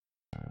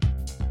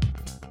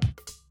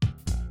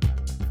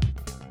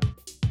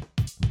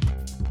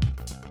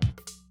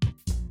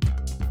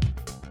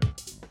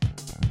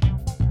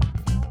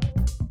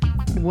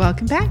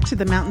Welcome back to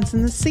The Mountains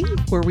and the Sea,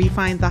 where we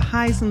find the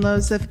highs and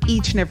lows of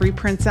each and every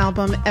Prince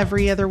album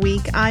every other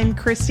week. I'm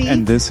Christy.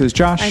 And this is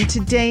Josh. And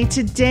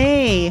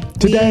today,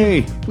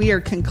 we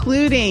are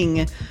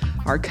concluding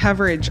our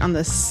coverage on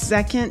the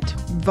second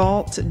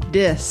Vault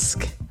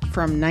disc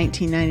from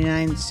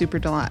 1999 Super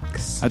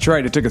Deluxe. That's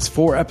right. It took us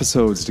 4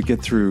 episodes to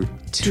get through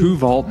 2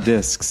 Vault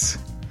discs.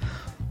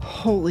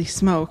 Holy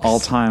smokes. All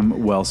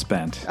time well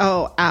spent.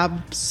 Oh,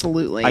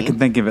 absolutely. I can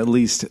think of at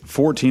least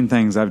 14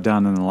 things I've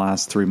done in the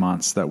last 3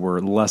 months that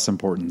were less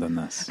important than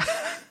this.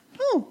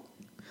 Oh,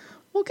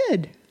 well,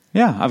 good.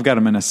 Yeah, I've got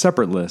them in a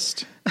separate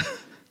list.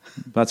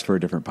 That's for a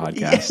different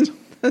podcast. Yeah,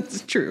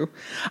 that's true.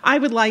 I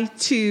would like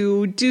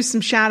to do some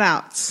shout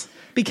outs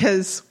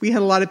because we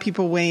had a lot of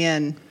people weigh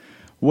in.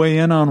 Weigh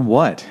in on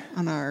what?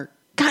 On our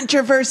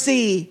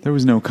controversy. There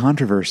was no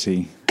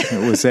controversy.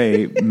 It was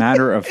a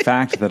matter of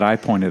fact that I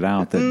pointed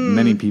out that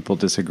many people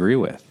disagree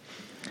with.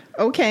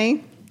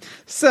 Okay.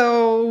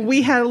 So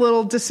we had a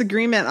little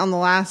disagreement on the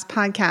last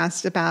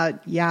podcast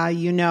about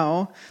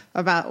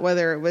about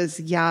whether it was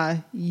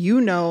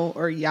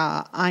or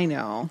I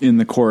know. In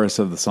the chorus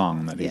of the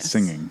song that he's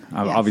singing.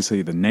 Yes.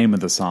 Obviously, the name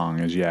of the song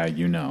is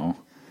you know.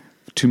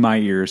 To my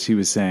ears, he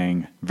was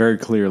saying very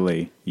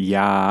clearly,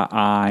 yeah,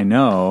 I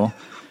know.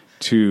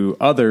 To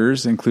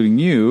others, including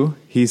you,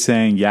 he's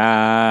saying,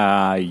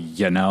 yeah,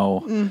 you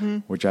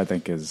know, which I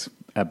think is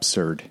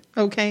absurd.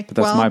 Okay. But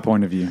that's my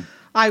point of view.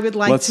 I would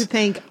like to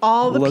thank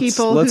all the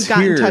people who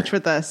got in touch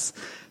with us.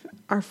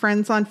 Our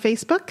friends on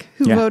Facebook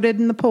who voted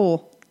in the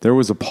poll. There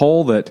was a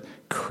poll that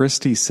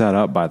Christy set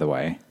up, by the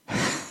way.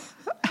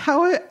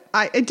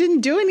 I didn't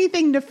do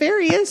anything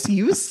nefarious.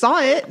 You saw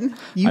it.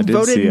 You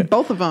voted in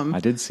both of them. I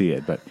did see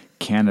it, but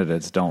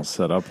candidates don't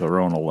set up their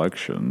own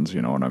elections.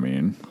 You know what I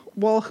mean?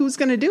 Well, who's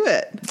going to do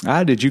it?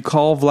 Did you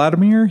call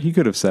Vladimir? He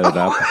could have set it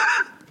up.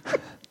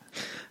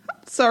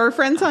 So our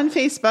friends on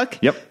Facebook,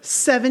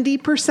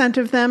 70%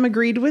 of them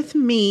agreed with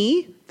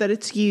me that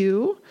it's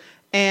you,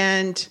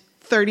 and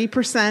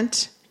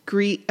 30%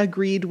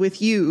 agreed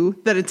with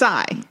you that it's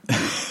I.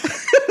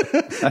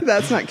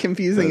 That's not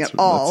confusing at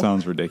all. That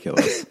sounds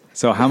ridiculous.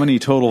 So how many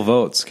total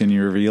votes can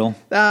you reveal?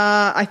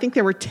 I think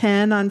there were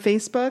 10 on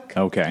Facebook.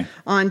 Okay.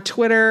 On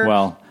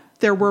Twitter,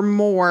 there were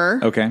more.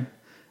 Okay.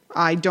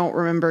 I don't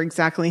remember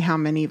exactly how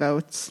many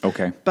votes.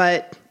 Okay.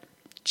 But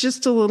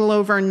just a little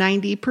over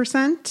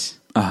 90%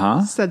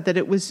 said that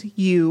it was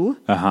you.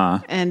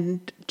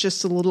 And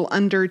just a little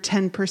under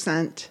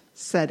 10%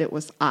 said it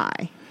was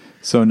I.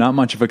 So not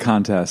much of a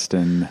contest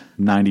in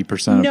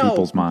 90% of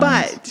people's minds.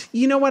 But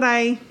you know what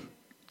I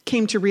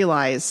came to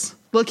realize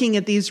looking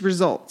at these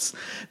results?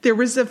 There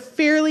was a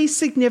fairly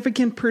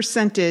significant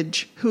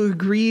percentage who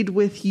agreed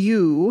with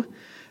you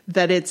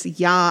that it's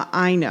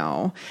I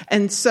know.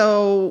 And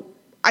so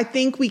I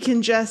think we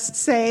can just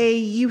say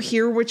you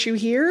hear what you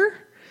hear.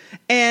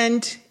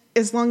 And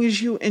as long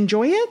as you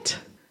enjoy it,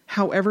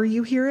 however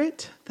you hear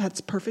it,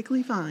 that's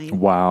perfectly fine.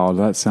 Wow,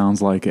 that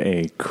sounds like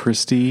a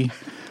Christy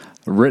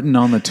written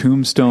on the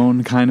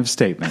tombstone kind of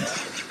statement.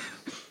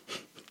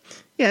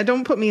 Yeah,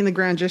 don't put me in the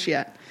ground just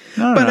yet.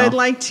 No. I'd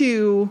like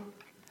to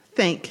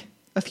thank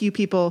a few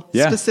people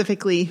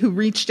specifically who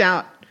reached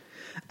out.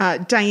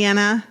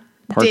 Diana,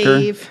 Parker,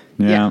 Dave,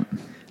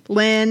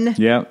 Lynn,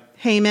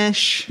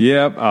 Hamish.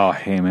 Yep. Oh,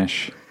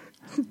 Hamish.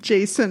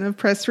 Jason of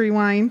Press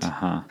Rewind.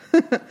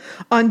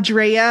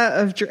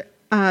 Andrea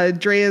of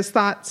Drea's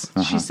Thoughts.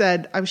 She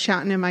said, I was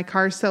shouting in my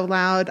car so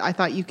loud, I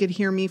thought you could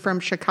hear me from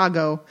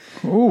Chicago.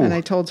 Ooh. And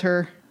I told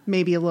her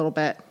maybe a little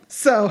bit.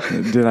 So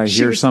did I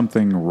hear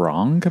something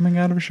wrong coming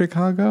out of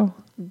Chicago?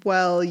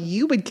 Well,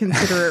 you would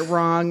consider it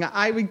wrong.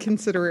 I would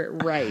consider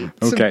it right.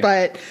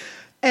 Okay.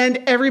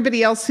 And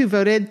everybody else who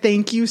voted,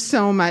 thank you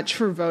so much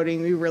for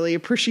voting. We really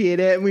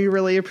appreciate it. And we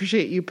really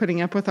appreciate you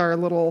putting up with our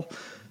little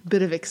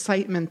bit of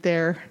excitement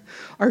there,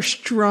 our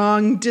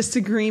strong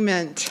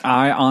disagreement.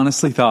 I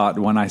honestly thought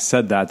when I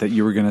said that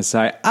you were going to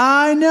say,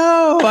 I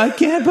know, I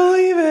can't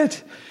believe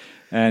it.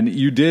 And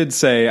you did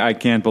say, I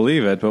can't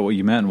believe it, but what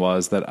you meant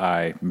was that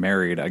I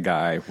married a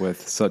guy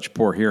with such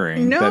poor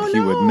hearing that he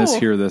would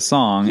mishear this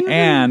song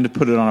and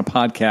put it on a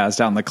podcast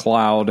out in the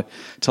cloud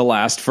to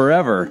last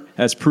forever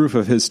as proof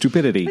of his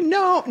stupidity.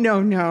 No.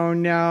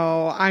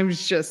 I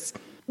was just...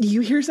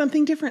 You hear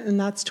something different, and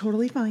that's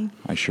totally fine.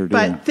 I sure do.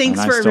 But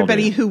thanks for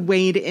everybody who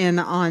weighed in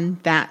on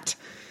that.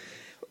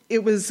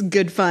 It was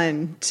good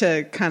fun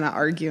to kind of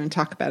argue and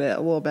talk about it a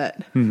little bit.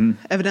 Mm-hmm.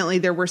 Evidently,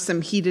 there were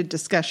some heated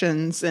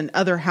discussions in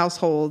other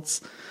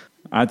households.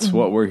 That's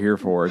what we're here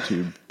for,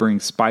 to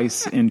bring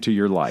spice into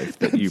your life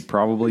that you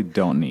probably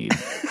don't need.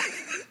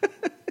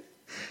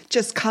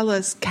 Just call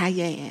us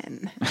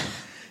Cayenne.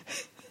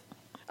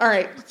 All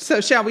right, so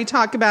shall we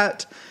talk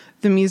about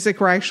the music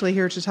we're actually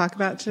here to talk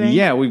about today?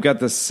 Yeah, we've got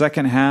the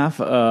second half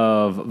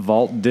of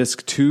Vault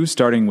Disc 2,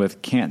 starting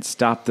with Can't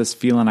Stop This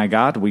Feeling I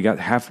Got. We got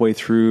halfway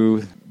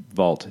through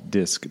Vault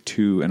Disc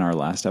 2 in our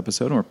last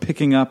episode, and we're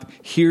picking up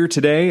here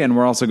today, and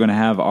we're also going to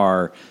have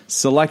our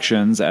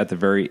selections at the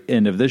very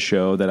end of this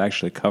show that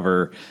actually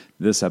cover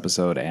this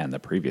episode and the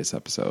previous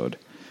episode.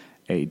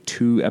 a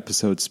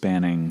 2-episode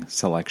spanning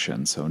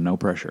selection, so no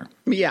pressure.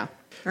 Yeah. All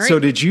right. So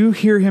did you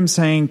hear him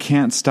saying,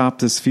 "Can't stop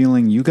this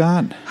feeling you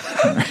got"?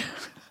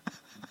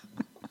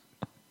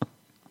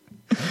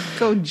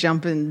 Go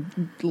jump in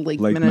Lake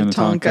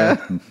Minnetonka.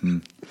 Mm-hmm.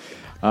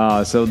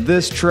 So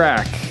this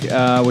track,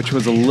 which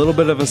was a little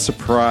bit of a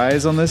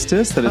surprise on this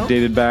disc, that it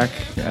dated back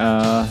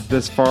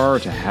this far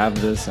to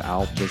have this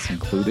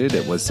included.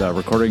 It was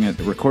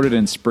recorded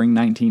in spring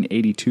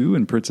 1982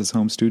 in Pritz's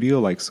home studio,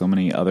 like so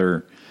many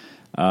other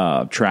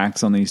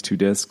tracks on these 2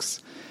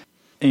 discs.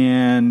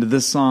 And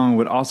this song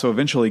would also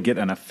eventually get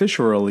an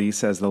official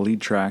release as the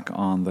lead track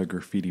on the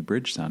Graffiti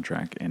Bridge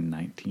soundtrack in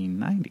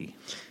 1990.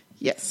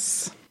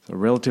 Yes. A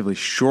relatively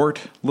short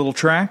little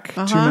track,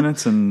 2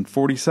 minutes and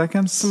 40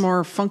 seconds. Some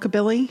more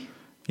funkabilly.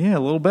 Yeah, a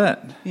little bit.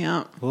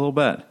 Yeah. A little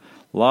bit.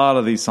 A lot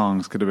of these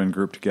songs could have been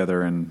grouped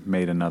together and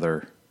made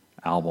another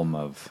album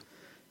of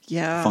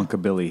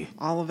funkabilly.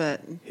 All of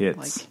it. Hits.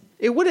 Like,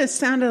 it would have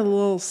sounded a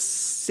little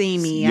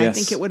samey. Yes. I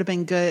think it would have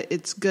been good.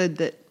 It's good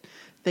that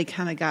they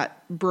kind of got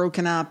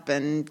broken up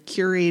and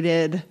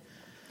curated.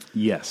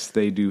 Yes,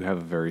 they do have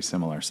a very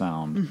similar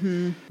sound.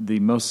 Mm-hmm. The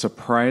most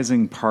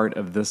surprising part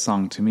of this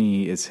song to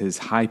me is his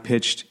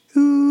high-pitched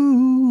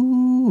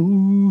ooh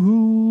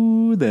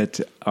that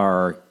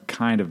are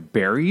kind of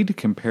buried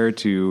compared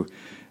to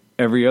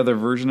every other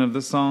version of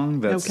the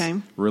song that's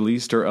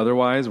released or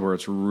otherwise, where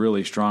it's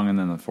really strong and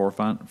then the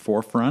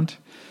forefront.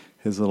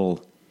 His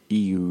little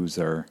eus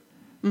are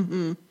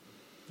a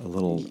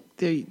little...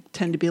 They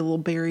tend to be a little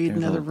buried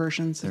in other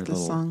versions of the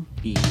song.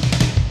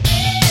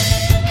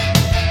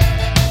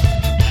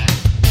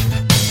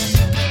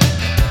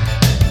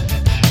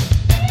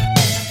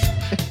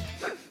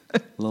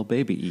 Little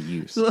baby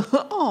EUs.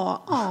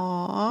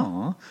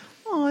 Aw,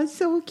 it's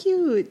so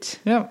cute.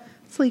 Yep.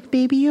 It's like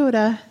Baby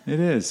Yoda. It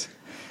is.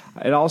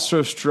 It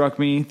also struck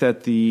me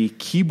that the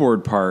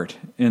keyboard part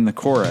in the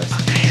chorus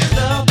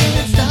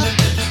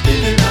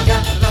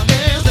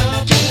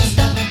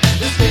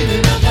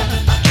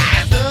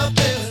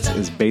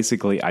is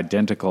basically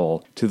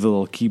identical to the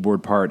little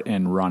keyboard part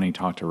in Ronnie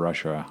Talk to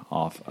Russia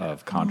off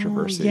of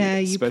Controversy. Yeah,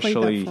 you played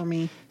that for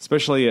me.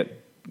 Especially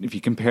if you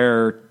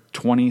compare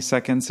 20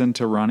 seconds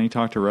into Ronnie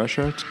Talk to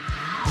Russia.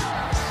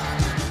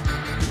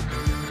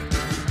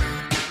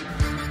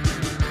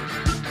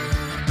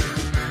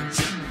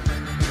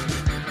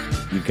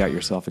 You've got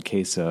yourself a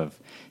case of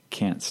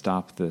 "Can't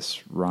Stop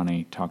This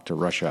Ronnie Talk to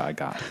Russia I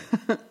Got."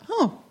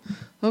 Oh,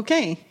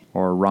 okay.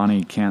 Or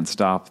Ronnie Can't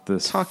Stop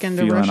This Talking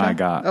to Feeling Russia. I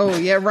Got. Oh,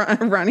 yeah,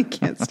 Ronnie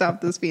Can't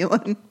Stop This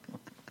Feeling.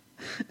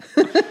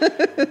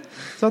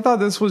 So I thought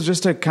this was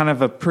just a kind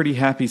of a pretty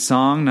happy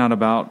song, not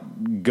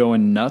about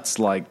going nuts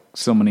like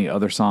so many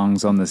other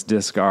songs on this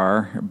disc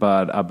are,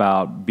 but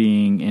about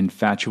being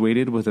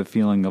infatuated with a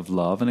feeling of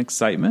love and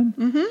excitement.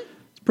 Mm-hmm.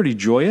 It's pretty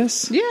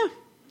joyous. Yeah,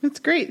 it's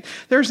great.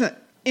 There's an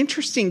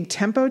interesting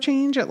tempo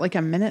change at like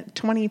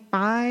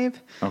 1:25.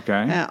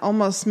 Okay.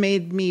 Almost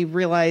made me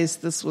realize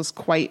this was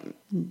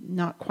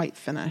not quite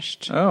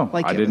finished. Oh,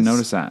 like I didn't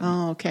notice that.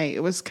 Oh, okay.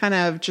 It was kind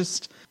of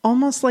just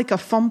almost like a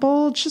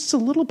fumble, just a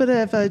little bit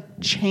of a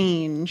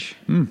change.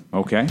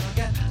 Okay.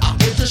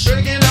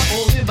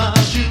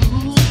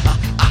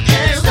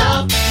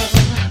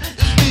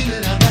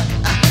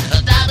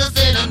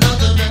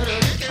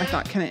 I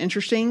thought kind of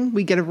interesting.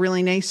 We get a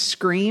really nice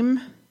scream.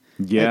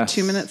 Yes. At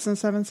 2 minutes and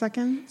 7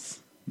 seconds.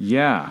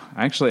 Yeah.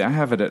 Actually, I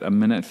have it at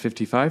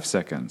 1:55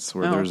 seconds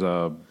where there's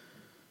a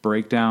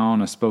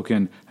breakdown, a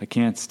spoken, "I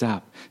can't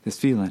stop this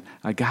feeling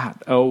I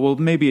got." Oh, well,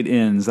 maybe it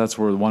ends. That's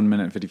where 1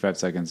 minute, 55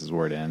 seconds is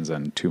where it ends,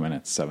 and 2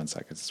 minutes, 7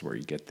 seconds is where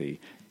you get the...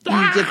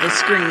 You get the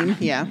scream.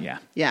 Yeah. Yeah.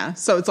 Yeah.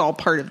 So it's all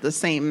part of the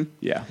same.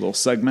 Yeah, little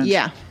segment.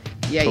 Yeah.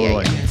 Yeah,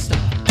 totally. yeah.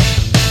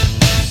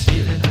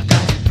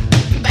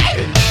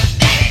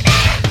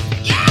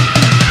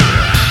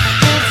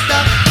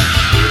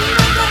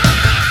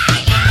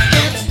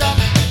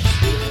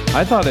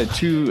 I thought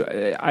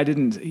I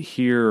didn't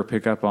hear or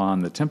pick up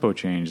on the tempo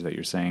change that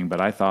you're saying, but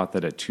I thought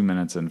that at 2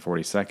 minutes and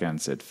 40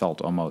 seconds, it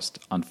felt almost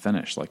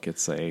unfinished, like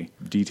it's a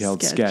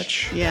detailed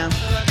sketch. Yeah.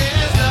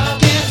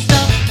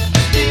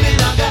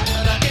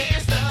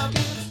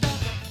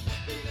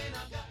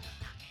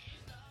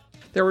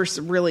 There was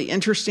some really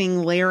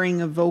interesting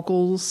layering of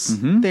vocals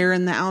there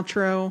in the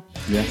outro.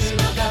 Yes.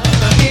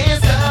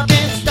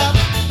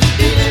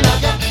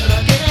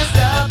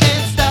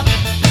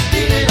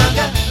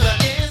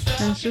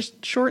 And it's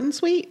just short and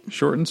sweet.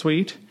 Short and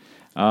sweet.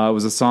 It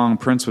was a song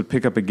Prince would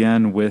pick up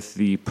again with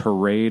the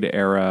Parade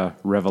era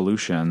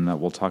Revolution that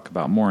we'll talk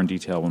about more in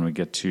detail when we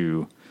get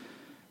to,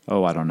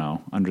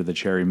 Under the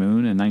Cherry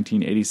Moon in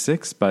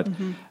 1986. But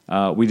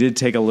we did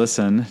take a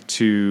listen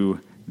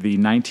to the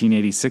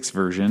 1986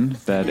 version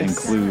that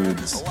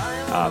includes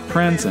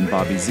Prince and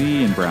Bobby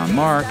Z and Brown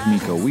Mark,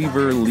 Miko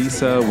Weaver,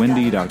 Lisa,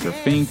 Wendy, Dr.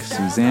 Fink,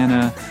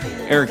 Susanna,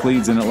 Eric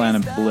Leeds, and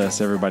Atlanta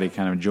Bliss, everybody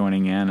kind of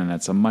joining in, and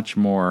it's a much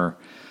more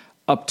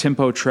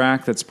up-tempo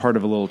track that's part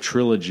of a little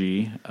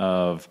trilogy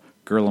of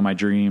Girl of My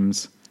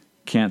Dreams,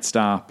 Can't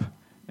Stop,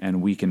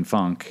 and Weak in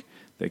Funk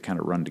they kind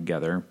of run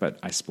together, but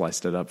I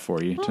spliced it up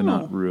for you to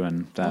not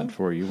ruin that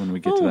for you when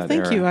we get to that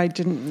thank era. you. I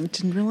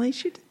didn't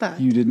realize you did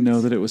that. You didn't know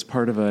that it was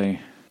part of a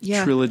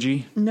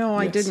trilogy? No,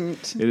 I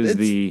didn't. It is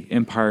the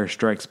Empire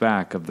Strikes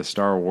Back of the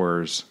Star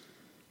Wars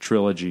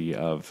trilogy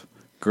of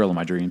Girl in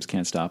My Dreams,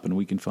 Can't Stop, and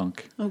Weekend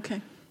Funk. Okay.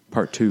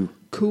 Part 2.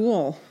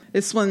 Cool.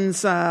 This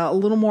one's a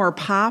little more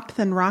pop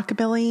than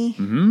rockabilly.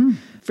 Mm-hmm.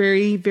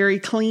 Very, very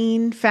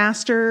clean,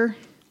 faster.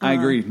 I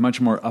agree.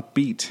 Much more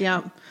upbeat.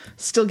 Yeah.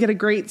 Still get a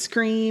great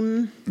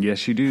scream.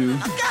 Yes, you do.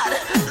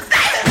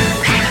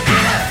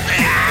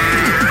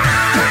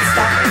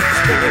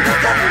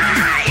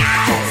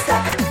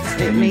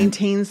 It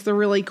maintains the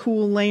really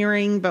cool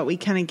layering, but we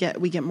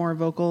get more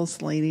vocals.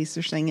 The ladies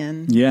are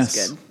singing. Yes.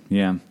 It's good.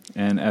 Yeah.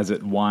 And as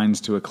it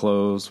winds to a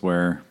close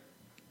where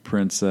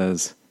Prince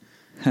says,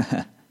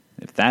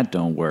 if that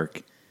don't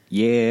work,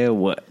 yeah,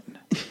 what?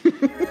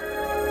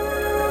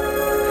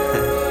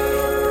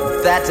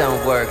 If that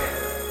don't work,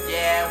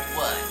 yeah,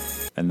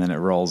 what? And then it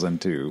rolls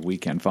into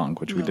Weekend Funk,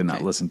 which we did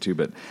not listen to.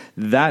 But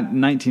that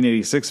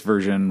 1986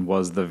 version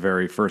was the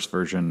very first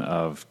version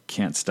of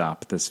Can't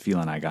Stop This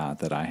Feeling I Got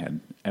that I had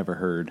ever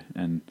heard.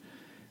 And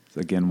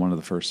again, one of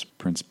the first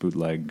Prince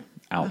bootleg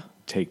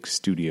outtake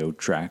studio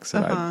tracks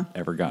that I've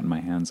ever gotten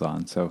my hands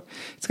on. So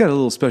it's got a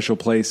little special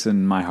place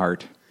in my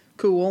heart.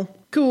 Cool.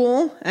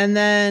 And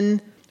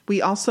then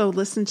we also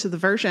listened to the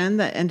version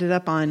that ended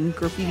up on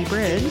Graffiti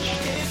Bridge.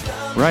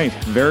 Right.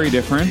 Very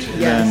different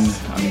Yes.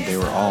 than, they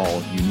were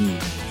all unique.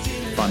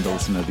 Fun to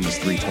listen to these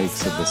 3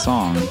 takes of the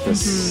song.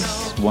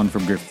 This one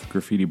from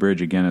Graffiti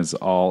Bridge, again, is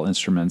all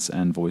instruments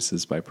and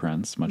voices by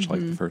Prince, much like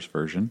the first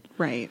version.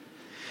 Right.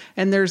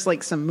 And there's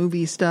like some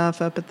movie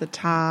stuff up at the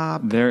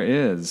top. There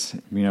is.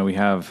 We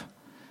have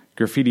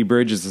Graffiti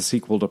Bridge is the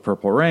sequel to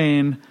Purple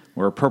Rain,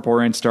 where Purple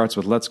Rain starts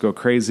with Let's Go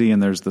Crazy,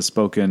 and there's the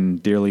spoken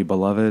Dearly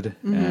Beloved.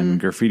 And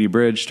Graffiti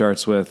Bridge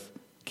starts with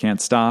Can't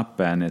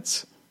Stop, and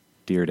it's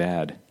Dear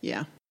Dad.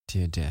 Yeah.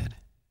 Dear Dad,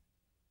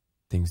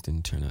 things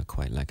didn't turn out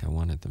quite like I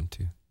wanted them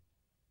to.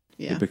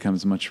 Yeah. It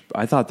becomes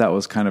I thought that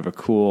was kind of a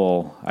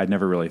cool, I'd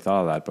never really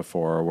thought of that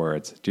before, where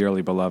it's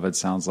Dearly Beloved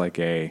sounds like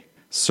a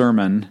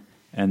sermon,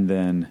 and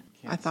then...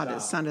 I thought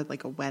it sounded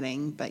like a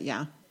wedding, but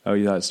yeah. Oh,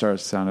 you thought it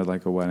sounded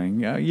like a wedding?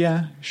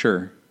 Yeah,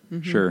 sure.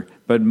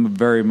 But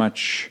very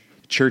much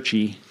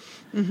churchy.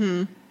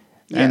 Mm-hmm.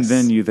 And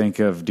then you think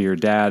of Dear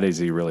Dad. Is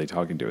he really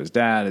talking to his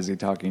dad? Is he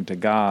talking to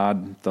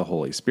God, the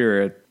Holy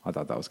Spirit? I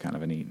thought that was kind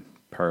of a neat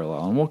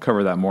parallel. And we'll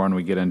cover that more when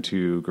we get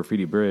into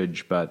Graffiti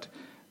Bridge. But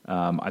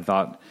I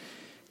thought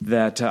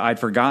that I'd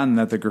forgotten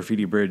that the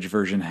Graffiti Bridge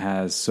version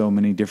has so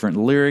many different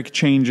lyric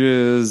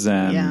changes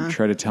and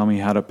try to tell me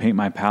how to paint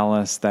my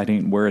palace. That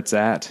ain't where it's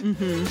at.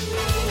 Mm-hmm.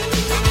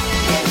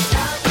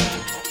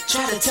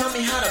 Try to tell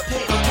me how to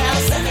paint my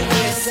palace, that ain't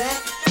where it's at.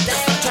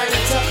 That's what I'm trying to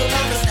talk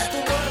about, is that the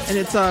word? And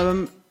it's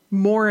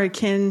more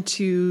akin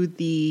to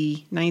the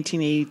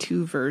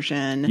 1982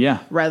 version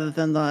rather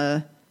than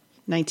the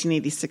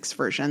 1986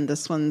 version.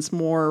 This one's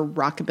more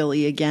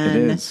rockabilly again.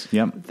 It is,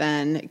 yep.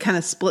 Then it kind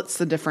of splits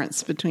the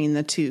difference between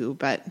the two,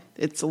 but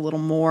it's a little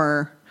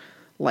more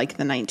like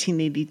the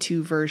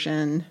 1982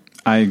 version.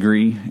 I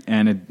agree,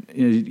 and it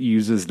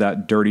uses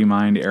that Dirty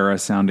Mind era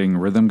sounding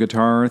rhythm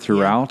guitar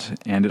throughout,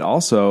 and it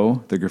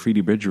also, the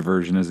Graffiti Bridge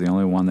version is the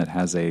only one that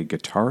has a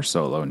guitar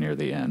solo near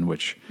the end,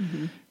 which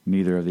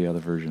neither of the other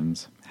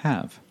versions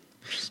have,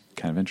 which is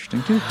kind of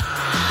interesting too.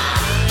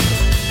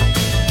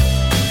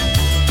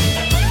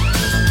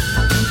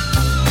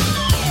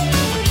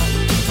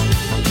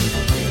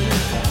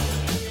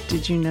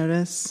 Did you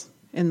notice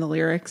in the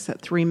lyrics at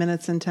 3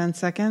 minutes and 10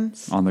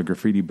 seconds? On the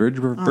Graffiti Bridge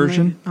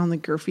version? On the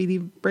Graffiti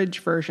Bridge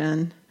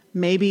version.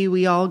 Maybe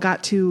we all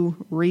got to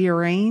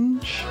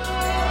rearrange. Maybe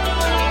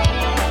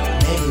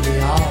we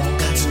all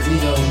got to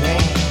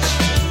rearrange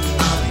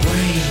our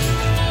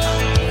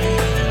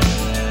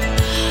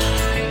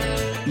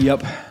brain.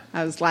 Yep.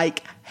 I was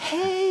like,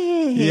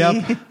 hey.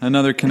 Yep.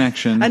 Another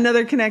connection.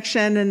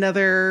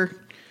 Another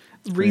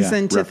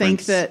reason to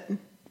think that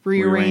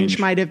rearrange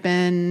might have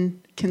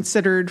been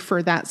considered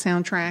for that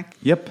soundtrack.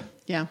 Yep.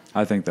 Yeah.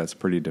 I think that's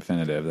pretty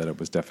definitive that it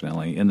was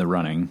definitely in the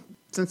running.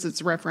 Since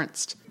it's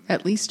referenced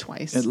at least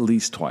twice. At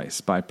least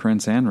twice by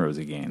Prince and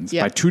Rosie Gaines.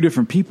 Yep. By 2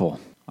 different people,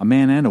 a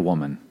man and a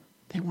woman.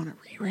 They want to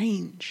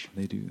rearrange.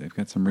 They do. They've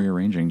got some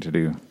rearranging to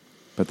do.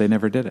 But they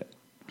never did it.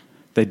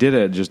 They did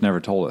it, just never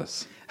told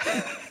us.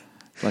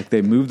 Like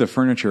they moved the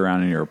furniture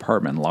around in your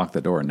apartment, locked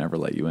the door, and never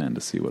let you in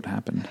to see what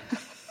happened.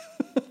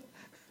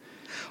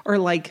 Or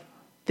like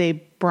they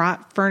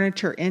brought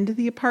furniture into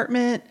the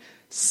apartment,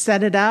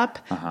 set it up,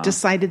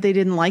 decided they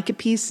didn't like a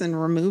piece and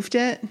removed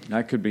it.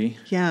 That could be.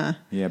 Yeah.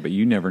 Yeah, but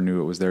you never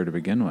knew it was there to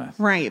begin with.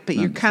 Right, but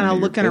Not you're kind of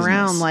looking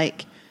around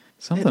like,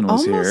 something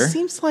was here. It almost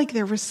seems like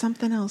there was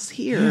something else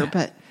here,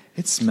 but...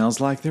 It smells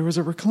like there was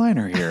a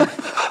recliner here.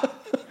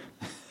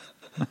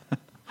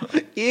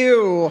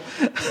 Ew.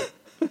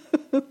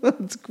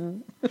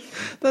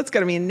 That's got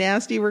to be a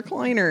nasty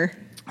recliner.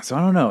 So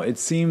I don't know. It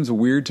seems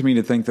weird to me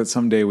to think that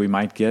someday we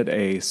might get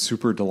a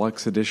super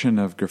deluxe edition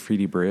of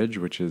Graffiti Bridge,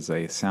 which is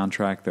a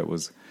soundtrack that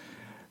was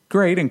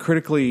great and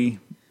critically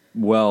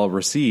well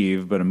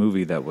received, but a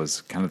movie that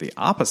was kind of the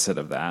opposite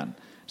of that.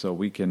 So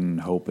we can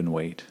hope and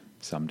wait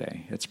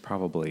someday. It's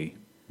probably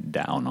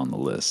down on the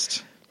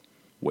list.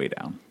 Way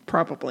down.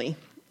 Probably.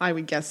 I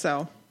would guess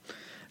so.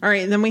 All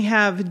right, and then we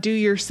have Do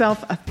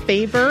Yourself a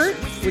Favor,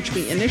 which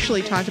we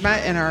initially talked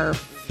about in our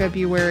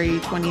February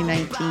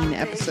 2019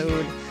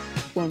 episode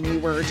when we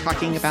were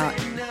talking about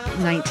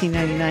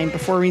 1999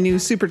 before we knew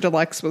Super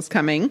Deluxe was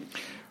coming.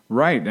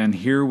 Right, and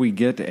here we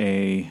get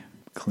a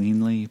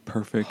cleanly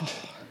perfect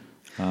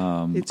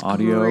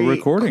audio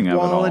recording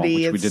quality.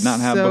 of it all, which we did not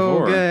have so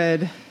before.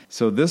 Good.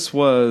 So this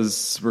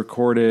was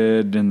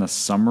recorded in the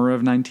summer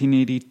of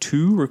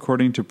 1982,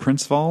 according to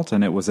Prince Vault,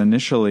 and it was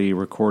initially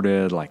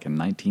recorded like in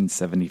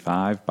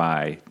 1975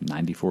 by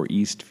 94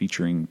 East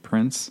featuring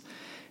Prince.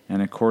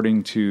 And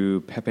according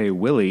to Pepe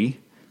Willie,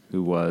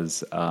 who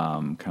was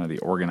kind of the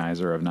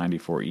organizer of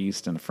 94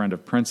 East and a friend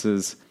of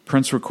Prince's,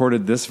 Prince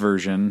recorded this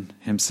version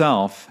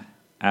himself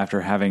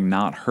after having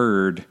not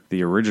heard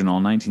the original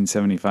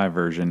 1975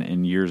 version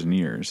in years and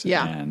years.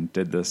 Yeah. And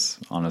did this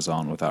on his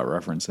own without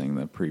referencing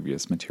the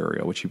previous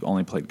material, which he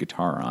only played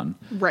guitar on.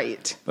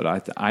 Right.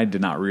 But I did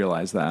not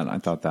realize that. I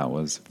thought that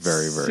was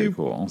very, very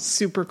cool.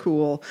 Super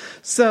cool.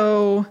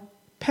 So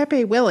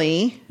Pepe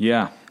Willie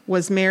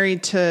was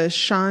married to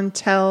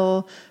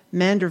Chantel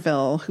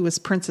Manderville, who was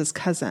Prince's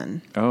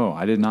cousin. Oh,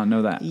 I did not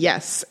know that.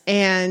 Yes.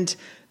 And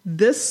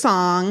this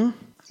song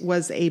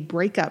was a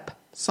breakup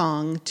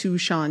song to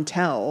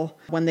Chantel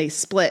when they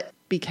split,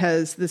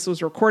 because this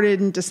was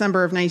recorded in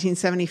December of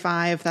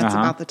 1975. That's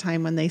about the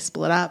time when they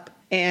split up.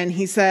 And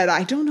he said,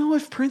 I don't know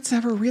if Prince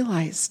ever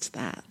realized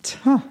that.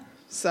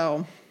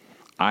 So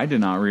I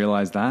did not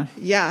realize that.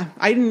 yeah,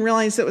 I didn't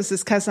realize it was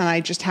his cousin.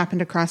 I just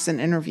happened across an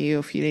interview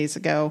a few days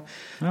ago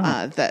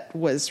that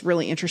was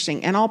really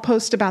interesting. And I'll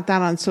post about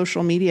that on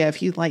social media.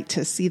 If you'd like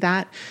to see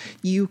that,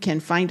 you can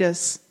find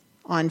us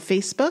on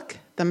Facebook,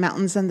 The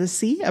Mountains and the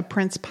Sea, a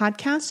Prince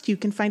podcast. You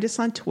can find us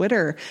on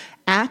Twitter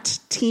at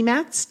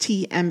TMATS,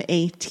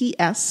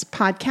 TMATS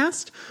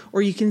podcast,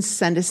 or you can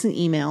send us an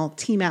email,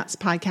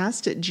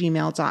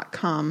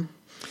 tmatspodcast@gmail.com.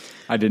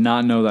 I did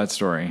not know that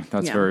story.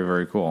 That's very,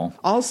 very cool.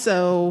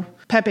 Also,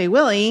 Pepe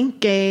Willie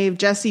gave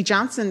Jesse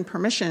Johnson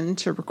permission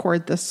to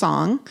record this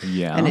song.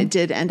 Yeah. And it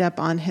did end up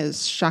on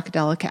his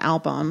Shockadelica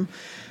album.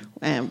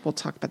 And we'll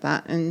talk about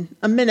that in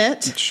a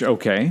minute.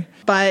 Okay.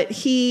 But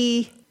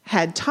he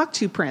had talked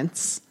to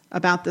Prince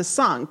about this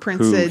song.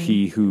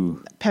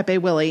 Who? Pepe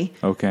Willie.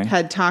 Okay.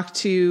 Had talked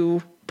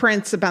to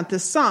Prince about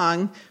this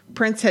song.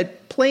 Prince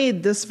had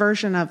played this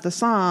version of the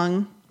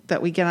song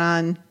that we get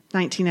on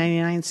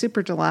 1999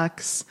 Super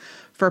Deluxe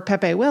for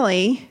Pepe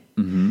Willie,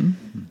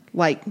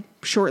 like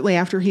shortly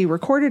after he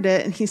recorded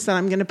it. And he said,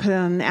 I'm going to put it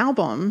on an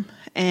album.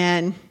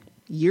 And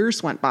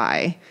years went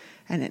by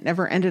and it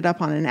never ended up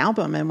on an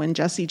album. And when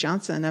Jesse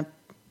Johnson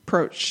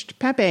approached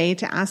Pepe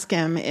to ask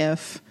him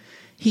if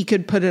he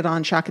could put it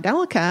on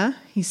Shockadelica,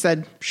 he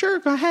said, sure,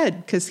 go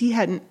ahead. Because he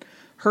hadn't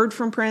heard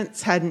from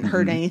Prince, hadn't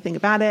heard anything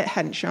about it,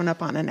 hadn't shown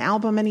up on an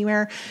album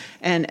anywhere.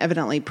 And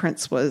evidently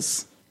Prince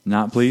was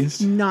not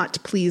pleased?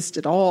 Not pleased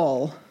at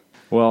all.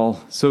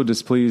 Well, so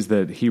displeased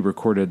that he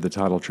recorded the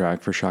title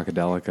track for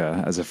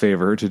Shockadelica as a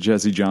favor to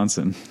Jesse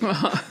Johnson.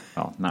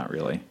 Well, not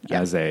really.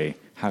 Yeah. As a,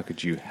 how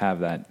could you have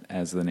that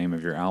as the name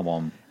of your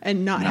album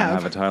and not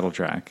have a title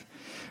track?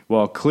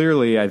 Well,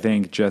 clearly, I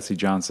think Jesse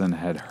Johnson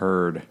had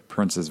heard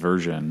Prince's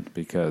version,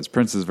 because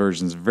Prince's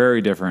version is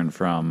very different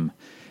from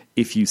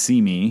If You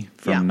See Me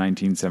from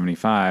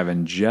 1975,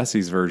 and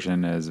Jesse's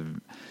version is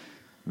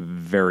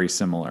very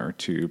similar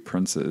to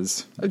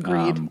Prince's.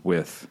 Agreed.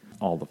 With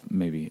all the,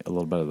 maybe a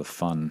little bit of the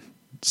fun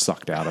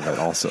sucked out of it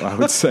also, I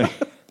would say.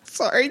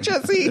 Sorry,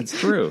 Jesse. It's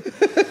true.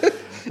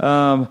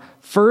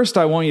 First,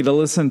 I want you to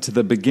listen to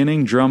the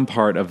beginning drum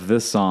part of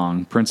this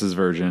song, Prince's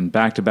version,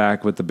 back to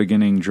back with the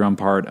beginning drum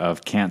part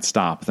of Can't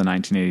Stop, the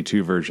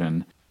 1982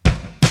 version.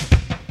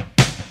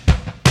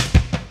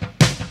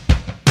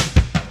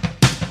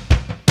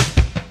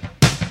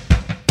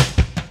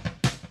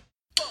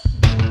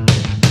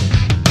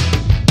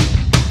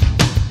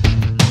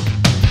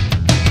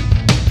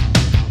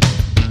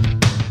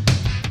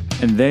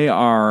 And they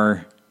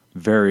are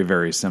very,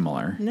 very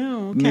similar.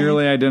 No, okay.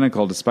 Nearly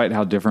identical, despite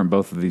how different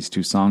both of these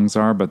two songs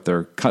are, but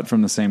they're cut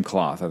from the same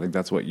cloth. I think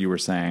that's what you were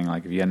saying.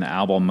 Like, if you had an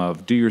album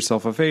of Do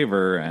Yourself a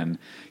Favor and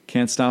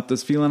Can't Stop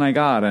This Feeling I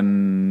Got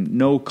and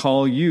No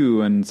Call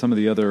You and some of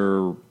the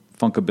other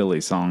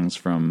funkabilly songs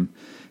from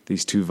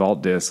these two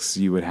vault discs,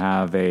 you would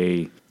have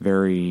a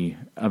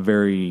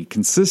very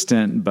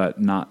consistent,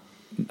 but not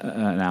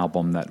an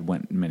album that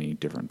went many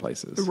different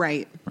places.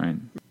 Right. Right.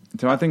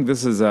 So I think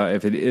this is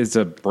if it is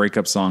a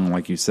breakup song,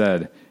 like you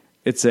said,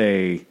 it's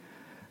a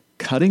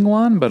cutting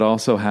one, but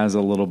also has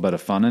a little bit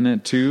of fun in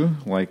it too.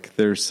 Like,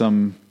 there's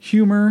some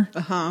humor.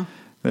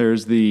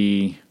 There's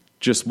the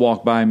just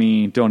walk by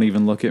me, don't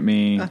even look at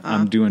me.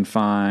 I'm doing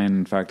fine.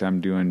 In fact, I'm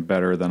doing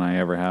better than I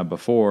ever have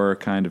before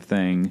kind of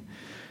thing,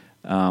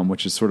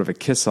 which is sort of a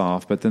kiss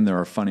off. But then there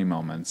are funny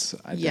moments,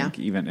 I think,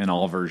 even in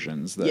all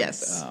versions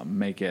that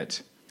make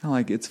it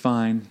Like, it's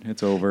fine.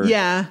 It's over.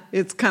 Yeah,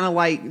 it's kind of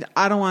like,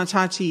 I don't want to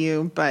talk to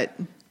you, but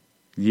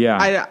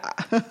Yeah.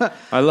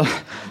 I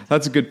love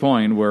that's a good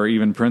point where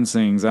even Prince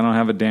sings, I don't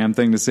have a damn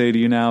thing to say to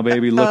you now,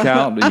 baby. Look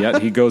out.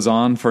 Yet he goes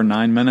on for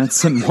 9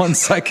 minutes and 1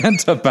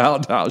 second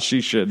about how she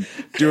should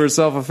do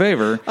herself a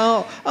favor.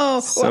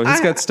 So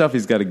he's got stuff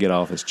he's got to get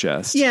off his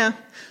chest. Yeah,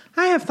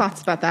 I have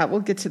thoughts about that.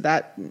 We'll get to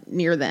that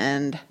near the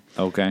end.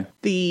 Okay.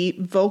 The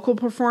vocal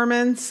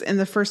performance in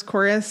the first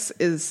chorus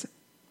is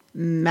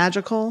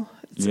magical.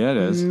 It's Yeah, it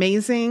is.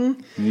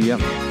 amazing. Yep.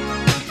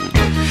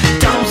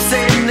 Don't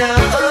say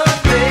nothing.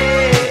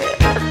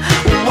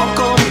 Walk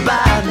on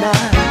by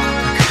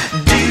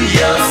now. Do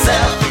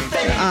yourself a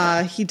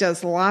favor. He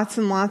does lots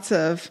and lots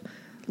of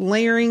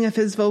layering of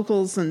his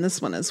vocals in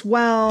this one as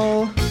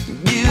well.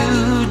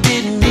 You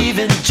didn't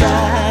even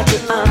try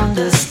to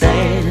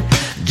understand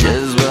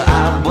just where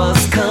I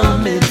was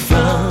coming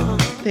from.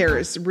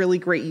 There's really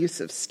great use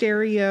of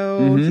stereo.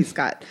 Mm-hmm. He's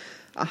got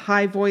a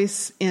high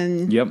voice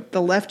in Yep.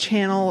 the left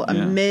channel, a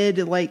Yeah. mid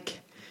like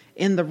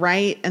in the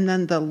right, and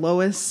then the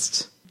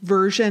lowest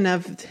version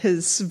of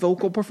his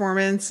vocal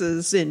performance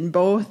is in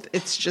both.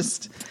 It's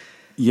just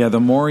Yeah, the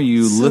more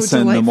you So listen,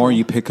 the delightful. more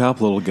you pick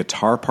up little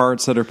guitar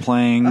parts that are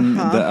playing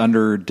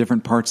under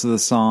different parts of the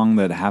song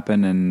that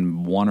happen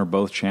in one or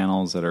both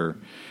channels that are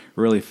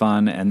really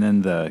fun. And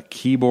then the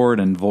keyboard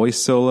and voice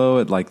solo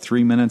at like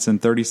 3 minutes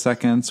and 30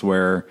 seconds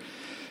where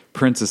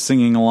Prince is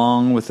singing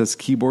along with this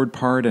keyboard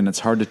part, and it's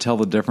hard to tell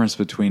the difference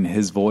between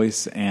his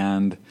voice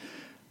and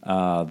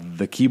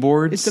the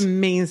keyboards. it's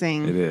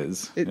amazing. It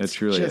is. It It's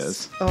truly just-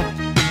 is.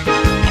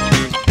 Oh.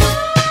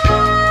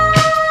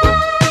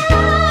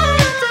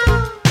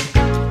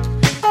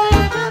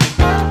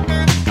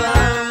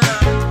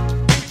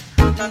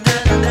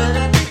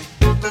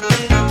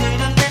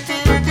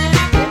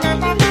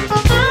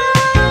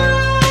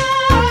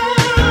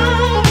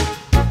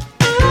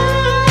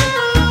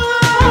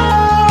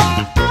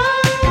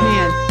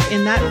 Man,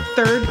 in that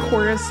third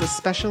chorus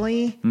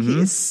especially, he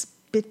is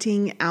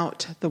spitting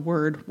out the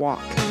word walk.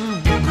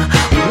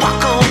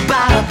 Walk on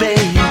by,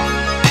 babe.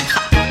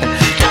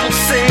 Don't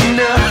say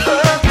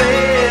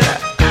nothing.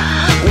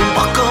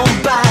 Walk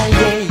on by,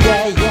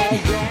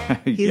 yeah.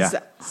 He's Yeah.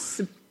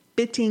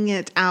 spitting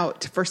it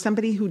out. For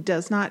somebody who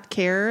does not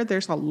care,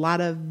 there's a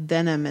lot of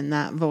venom in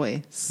that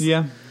voice.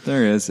 Yeah,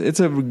 there is. It's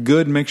a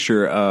good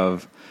mixture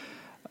of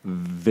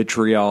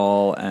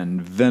vitriol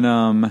and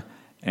venom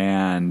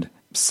and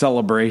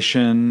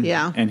celebration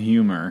Yeah. and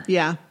humor.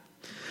 Yeah.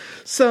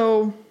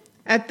 So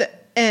at the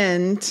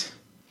end,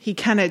 he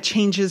kind of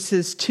changes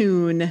his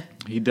tune.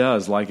 He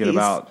does, like at He's-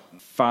 about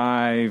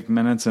 5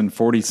 minutes and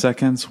 40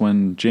 seconds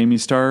when Jamie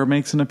Starr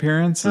makes an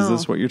appearance. Is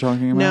this what you're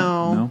talking about?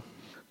 No.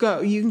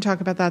 Go. You can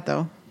talk about that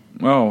though.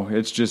 Oh,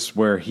 it's just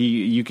where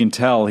you can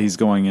tell he's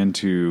going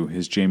into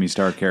his Jamie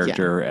Starr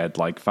character at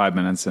like 5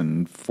 minutes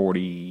and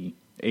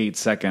 48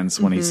 seconds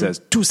when he says,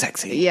 too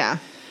sexy. Yeah.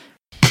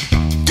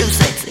 Too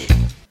sexy.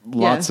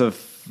 Lots of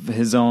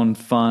his own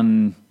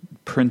fun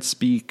Prince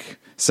speak.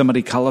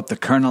 Somebody call up the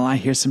colonel. I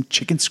hear some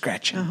chicken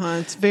scratching.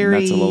 It's And very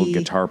that's a little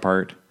guitar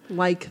part.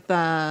 like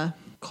the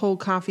cold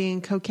coffee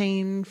and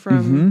cocaine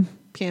from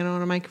Piano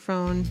on a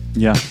Microphone.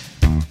 Yeah.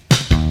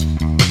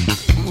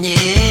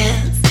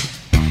 Yes.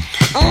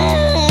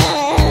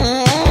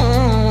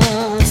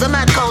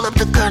 Somebody call up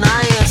the colonel.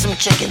 I hear some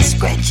chicken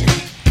scratching.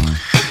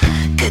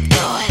 Good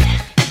God.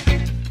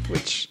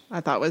 Which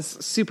I thought was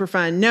super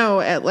fun. No,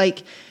 at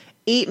like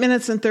 8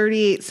 minutes and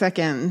 38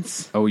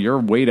 seconds, Oh, you're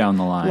way down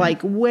the line.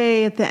 like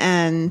way at the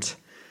end,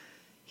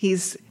 he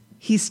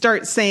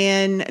starts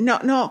saying,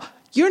 no,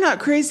 you're not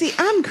crazy.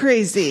 I'm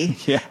crazy.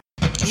 yeah.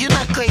 You're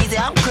not crazy.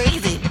 I'm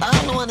crazy.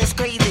 I'm the one that's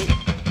crazy.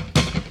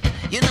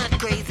 You're not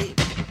crazy.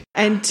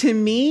 And to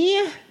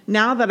me,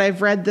 now that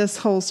I've read this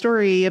whole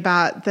story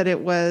about that it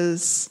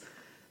was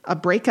a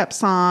breakup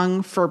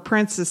song for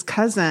Prince's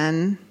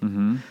cousin,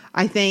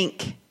 I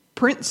think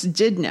Prince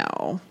did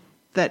know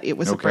that it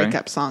was a Okay.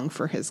 breakup song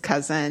for his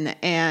cousin.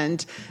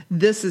 And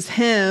this is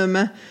him.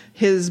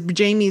 His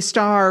Jamie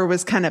Starr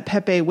was kind of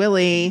Pepe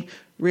Willie,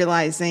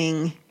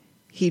 realizing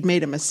he'd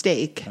made a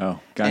mistake. Oh,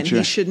 And gotcha.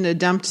 he shouldn't have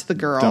dumped the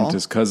girl. Dumped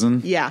his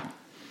cousin. Yeah.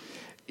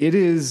 It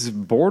is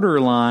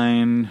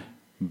borderline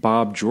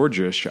Bob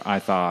Georgish, I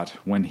thought,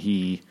 when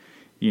he,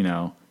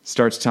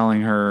 starts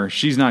telling her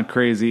she's not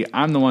crazy.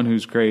 I'm the one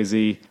who's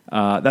crazy.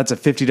 That's a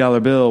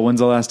 $50 bill. When's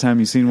the last time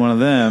you seen one of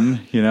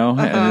them?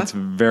 And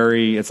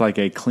it's like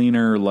a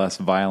cleaner, less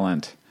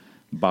violent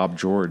Bob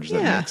George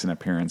that Yeah. makes an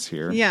appearance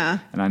here. Yeah.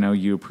 And I know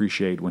you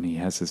appreciate when he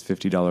has his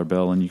 $50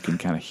 bill and you can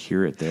kind of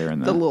hear it there in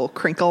The little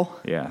crinkle.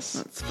 yes.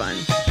 It's fun.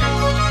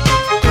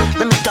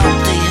 Let me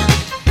talk to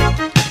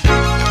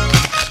you.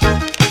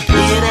 You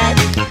hear that?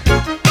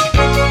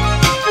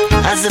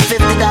 That's a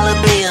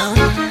 $50 bill.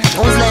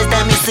 When's the last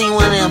time you seen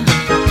one of them?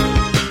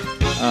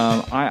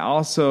 I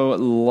also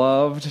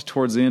loved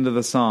towards the end of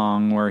the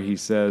song where he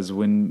says,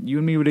 when you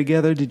and me were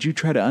together, did you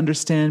try to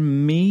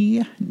understand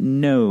me?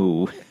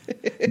 No.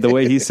 The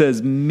way he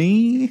says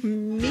me.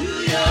 When we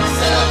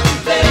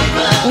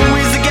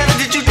was together,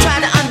 did you try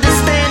to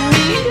understand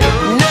me?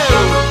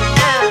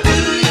 No.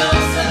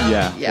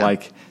 Yeah.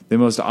 Like the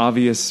most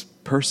obvious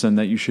person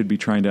that you should be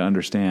trying to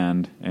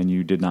understand, and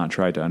you did not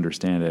try to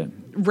understand it.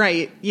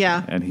 Right.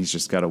 Yeah. And he's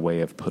just got a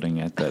way of putting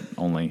it that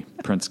only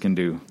Prince can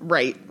do.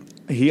 Right.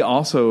 He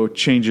also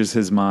changes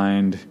his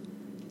mind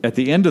at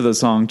the end of the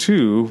song,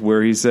 too,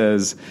 where he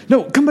says,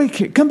 no, come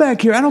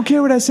back here. I don't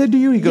care what I said to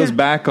you. He goes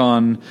back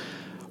on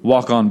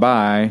Walk On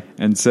By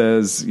and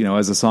says,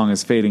 as the song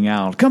is fading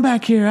out, come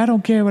back here. I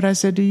don't care what I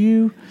said to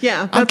you.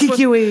 Yeah. I'll kick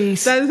your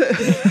ass.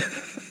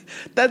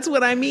 That's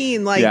what I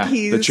mean. Like,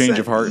 the change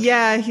of heart.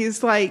 Yeah.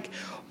 He's like,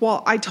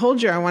 well, I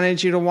told you I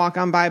wanted you to walk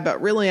on by,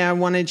 but really I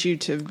wanted you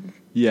to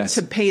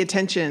pay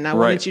attention. I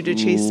wanted you to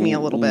chase me a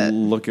little bit.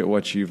 Look at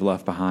what you've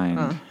left behind.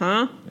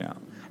 Uh-huh. Yeah.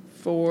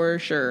 For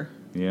sure.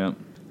 Yeah.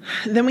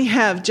 Then we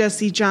have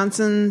Jesse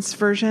Johnson's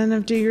version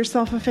of Do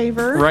Yourself a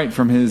Favor. Right,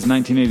 from his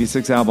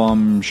 1986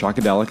 album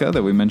Shockadelica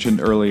that we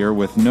mentioned earlier,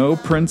 with no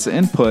Prince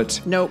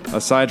input. Nope.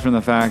 Aside from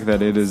the fact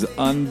that it is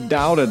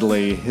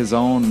undoubtedly his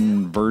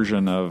own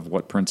version of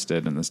what Prince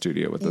did in the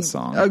studio with this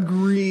song.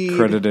 Agreed.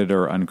 Credited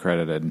or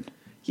uncredited.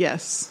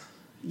 Yes.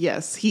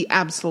 Yes, he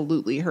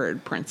absolutely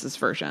heard Prince's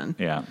version.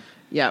 Yeah.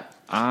 Yep.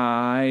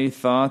 I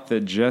thought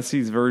that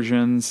Jesse's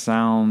version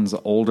sounds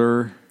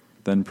older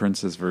than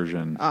Prince's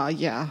version.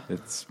 Yeah.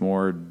 It's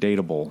more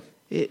dateable.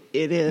 It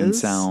is. In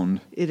sound.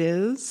 It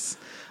is.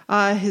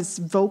 His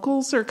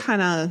vocals are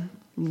kind of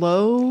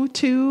low,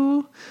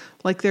 too.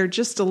 Like they're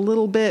just a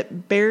little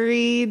bit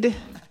buried.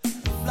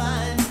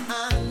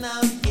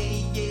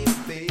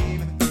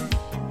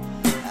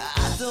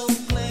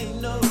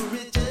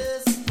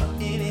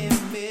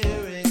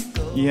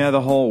 Yeah,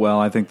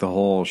 I think the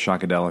whole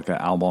Shockadelica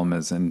album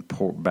is in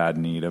bad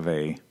need of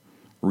a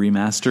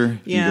remaster.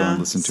 If you go and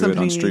listen to it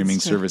on streaming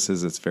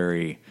services, it's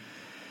very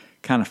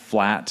kind of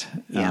flat,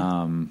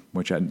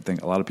 which I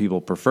think a lot of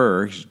people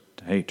prefer.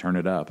 Hey, turn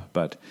it up.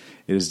 But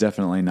it is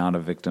definitely not a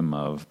victim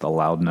of the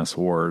loudness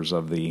wars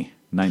of the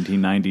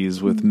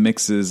 1990s with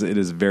mixes. It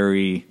is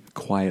very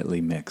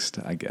quietly mixed,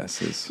 I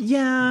guess.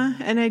 Yeah,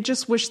 and I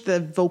just wish the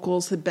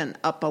vocals had been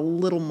up a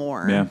little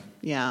more. Yeah.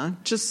 Yeah,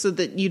 just so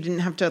that you didn't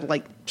have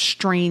to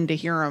strain to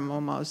hear them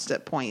almost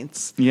at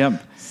points.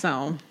 Yep.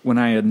 So when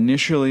I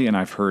initially, and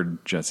I've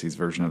heard Jesse's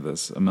version of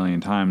this a million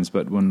times,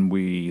 but when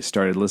we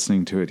started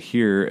listening to it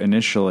here,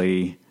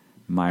 initially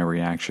my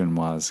reaction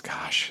was,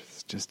 gosh,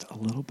 it's just a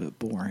little bit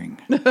boring.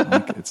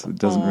 It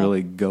doesn't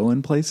really go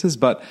in places,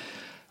 but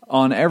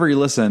on every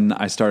listen,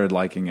 I started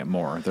liking it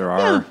more.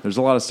 There's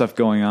a lot of stuff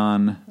going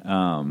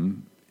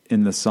on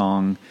in the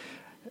song.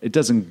 It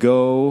doesn't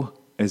go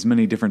as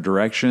many different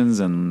directions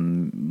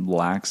and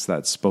lacks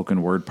that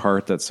spoken word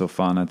part that's so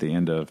fun at the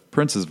end of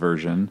Prince's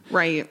version.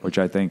 Right. Which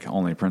I think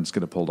only Prince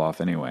could have pulled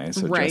off anyway.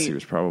 So Jesse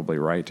was probably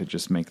right to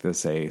just make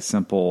this a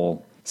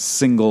simple,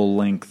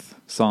 single-length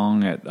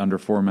song at under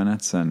 4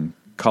 minutes and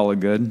call it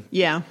good.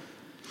 Yeah.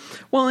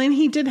 Well, and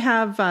he did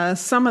have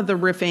some of the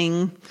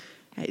riffing.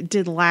 It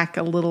did lack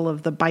a little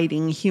of the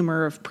biting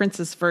humor of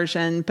Prince's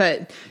version,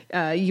 but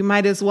you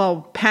might as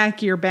well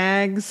pack your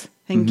bags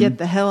and get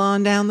the hell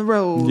on down the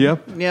road.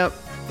 Yep. Yep.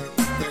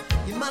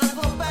 You might as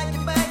well pack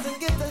your bags and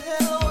get the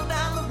hell on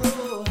down the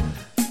road,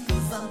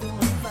 'cause I'm doing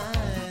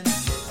fine.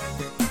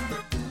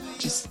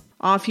 Just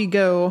off you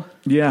go.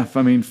 Yeah,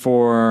 I mean,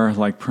 for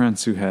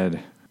Prince, who had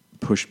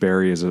pushed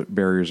barriers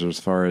as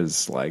far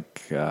as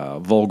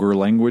vulgar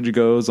language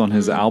goes on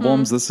his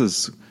albums, this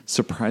is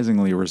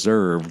surprisingly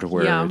reserved,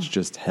 where it's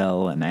just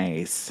hell and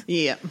ace.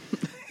 Yeah.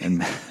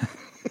 And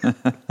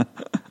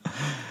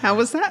how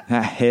was that?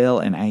 Hell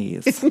and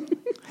ace.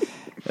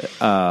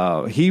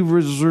 He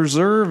was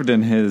reserved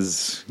in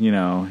his,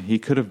 he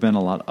could have been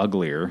a lot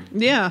uglier.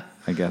 Yeah.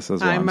 I guess is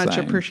what I'm much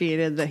saying.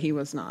 appreciated that he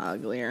was not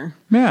uglier.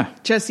 Yeah.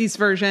 Jesse's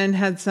version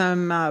had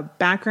some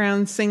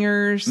background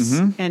singers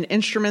and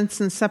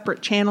instruments in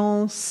separate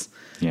channels.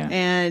 Yeah.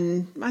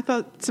 And I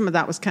thought some of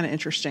that was kind of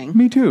interesting.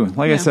 Me too.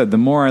 Like I said, the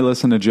more I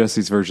listened to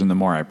Jesse's version, the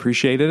more I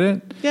appreciated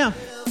it. Yeah.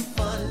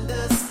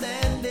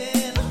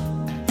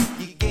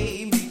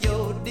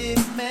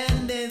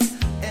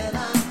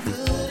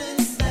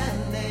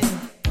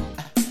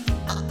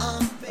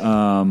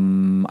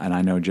 And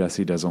I know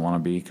Jesse doesn't want to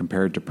be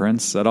compared to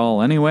Prince at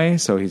all anyway,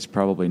 so he's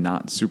probably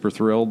not super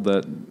thrilled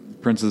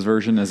that Prince's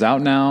version is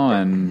out now,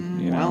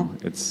 and,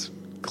 it's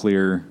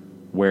clear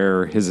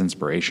where his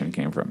inspiration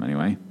came from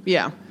anyway.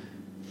 Yeah.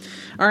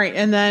 All right,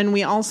 and then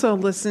we also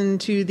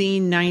listened to the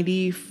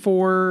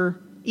 94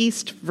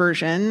 East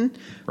version,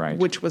 right,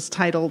 which was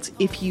titled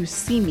If You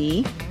See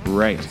Me.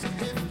 Right.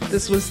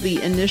 This was the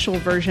initial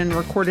version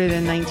recorded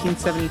in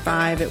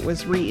 1975. It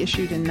was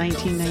reissued in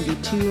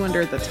 1992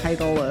 under the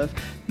title of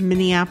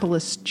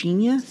Minneapolis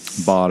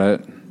Genius. Bought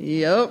it.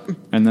 Yep.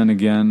 And then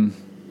again,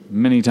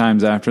 many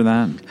times after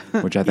that,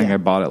 which I think I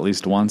bought at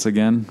least once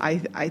again.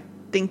 I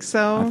think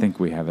so. I think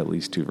we have at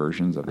least two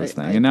versions of this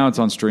thing. And now it's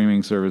on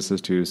streaming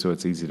services too, so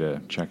it's easy to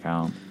check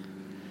out.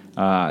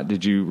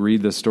 Did you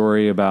read the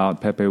story about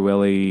Pepe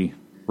Willie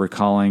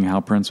recalling how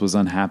Prince was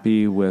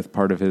unhappy with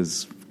part of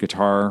his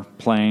guitar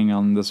playing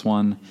on this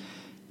one?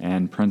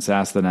 And Prince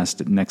asked the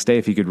next day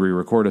if he could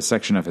re-record a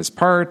section of his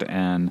part,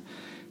 and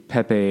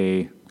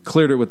Pepe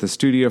cleared it with the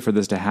studio for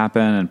this to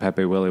happen, and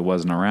Pepe Willie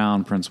wasn't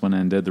around. Prince went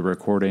in and did the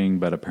recording,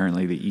 but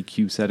apparently the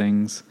EQ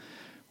settings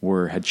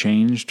had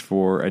changed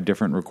for a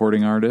different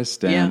recording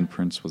artist, and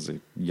Prince was a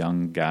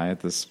young guy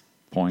at this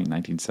point,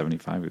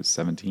 1975. He was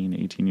 17,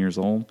 18 years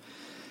old.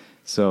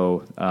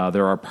 So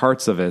there are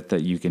parts of it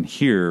that you can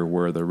hear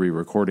where the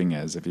re-recording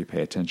is if you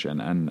pay attention.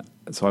 And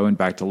so I went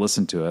back to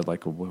listen to it,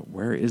 like,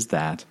 where is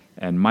that?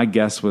 And my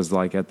guess was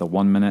like at the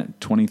 1 minute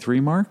 23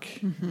 mark,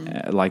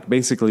 like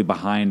basically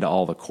behind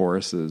all the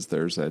choruses,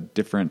 there's a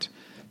different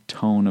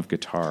tone of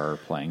guitar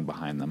playing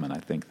behind them. And I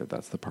think that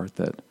that's the part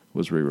that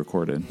was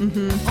re-recorded.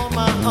 On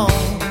my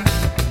own,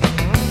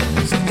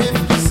 so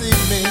if you see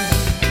me,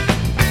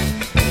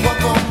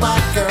 walk on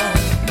my girl.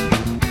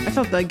 I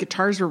thought the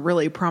guitars were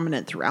really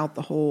prominent throughout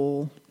the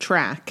whole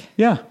track.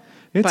 Yeah.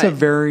 It's But- a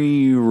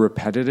very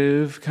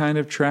repetitive kind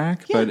of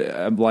track,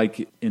 Yeah. but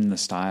like in the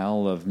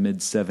style of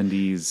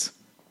mid-70s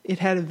It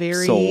had a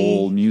very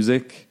soul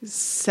music.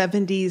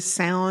 70s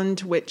sound,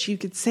 which you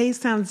could say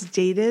sounds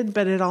dated,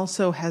 but it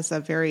also has a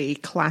very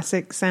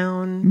classic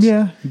sound.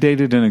 Yeah,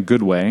 dated in a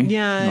good way.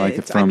 Yeah, like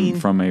it's- I mean-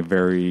 from a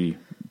very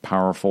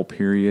powerful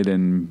period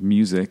in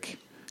music,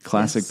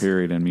 classic Yes.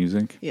 period in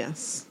music.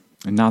 Yes.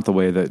 And not the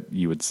way that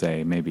you would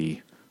say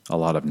maybe a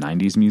lot of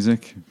 90s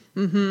music.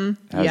 Has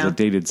yeah. a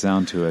dated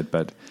sound to it,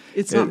 but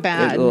It's not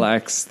bad. It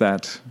lacks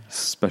that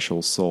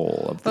special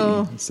soul of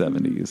the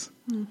 70s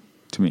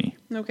to me.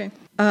 Okay.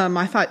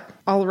 I thought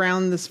all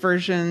around this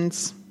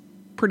version's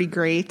pretty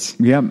great.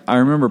 Yeah, I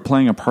remember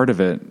playing a part of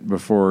it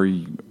before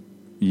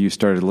you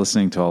started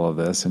listening to all of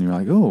this, and you were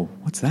like, "Oh,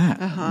 what's that?"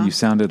 You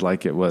sounded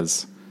like it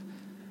was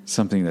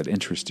something that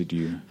interested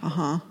you.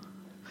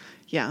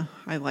 Yeah,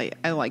 I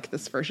like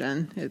this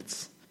version.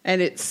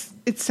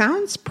 It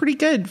sounds pretty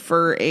good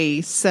for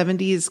a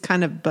 70s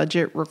kind of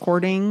budget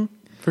recording.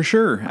 For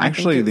sure.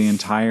 Actually, the it's-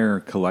 entire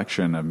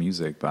collection of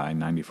music by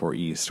 94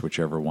 East,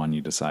 whichever one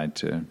you decide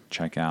to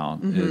check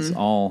out, is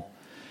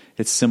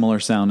it's similar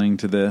sounding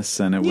to this,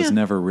 and it was Yeah.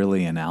 never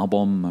really an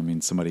album. I mean,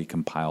 somebody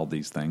compiled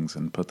these things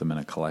and put them in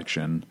a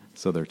collection,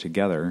 so they're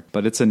together.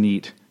 But it's a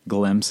neat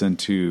glimpse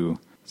into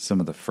some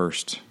of the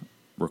first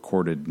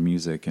recorded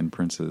music in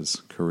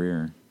Prince's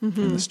career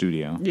in the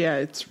studio. Yeah,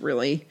 it's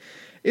really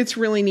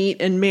neat.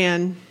 And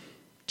man,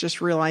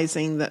 just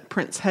realizing that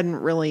Prince hadn't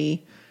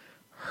really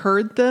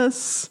heard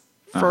this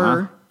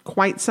for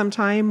quite some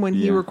time when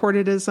he Yeah.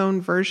 recorded his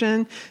own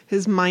version.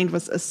 His mind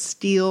was a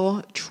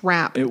steel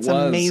trap. It It's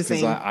was,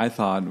 amazing. because I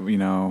thought,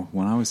 when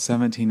I was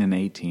 17 and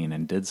 18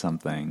 and did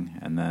something,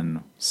 and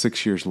then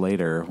 6 years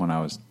later when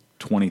I was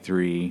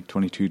 23,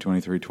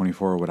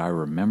 24, would I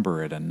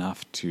remember it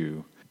enough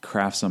to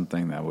craft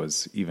something that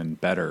was even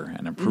better,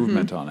 an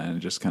improvement on it? And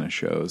it just kind of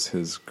shows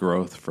his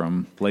growth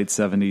from late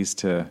 70s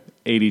to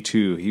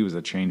 82. He was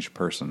a changed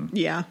person.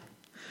 Yeah.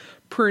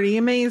 Pretty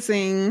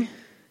amazing.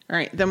 All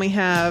right. Then we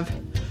have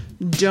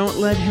Don't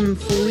Let Him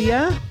Fool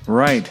Ya.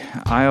 Right.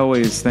 I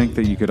always think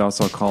that you could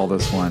also call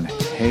this one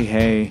Hey,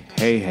 Hey,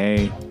 Hey,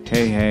 Hey,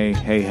 Hey, Hey,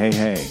 Hey, Hey,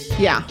 Hey.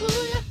 Yeah.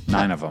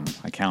 9 of them.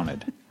 I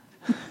counted.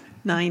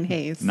 9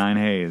 Hays. 9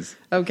 Hays.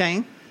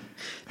 Okay.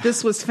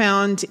 This was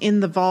found in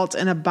the vault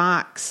in a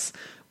box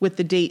with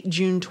the date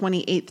June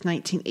 28th,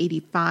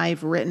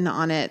 1985 written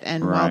on it.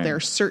 And while Right. they're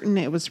certain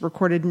it was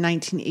recorded in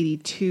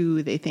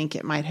 1982, they think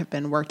it might have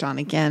been worked on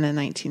again in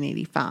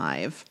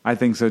 1985. I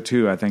think so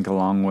too. I think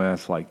along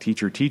with like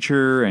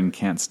Teacher and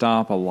Can't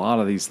Stop, a lot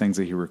of these things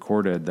that he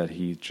recorded that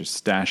he just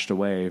stashed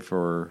away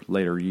for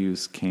later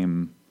use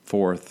came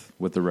forth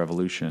with the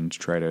Revolution to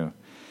try to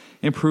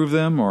improve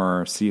them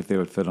or see if they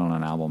would fit on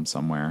an album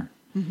somewhere.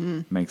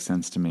 Makes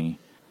sense to me.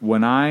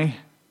 When I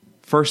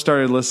first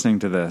started listening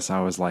to this,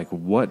 I was like,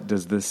 what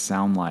does this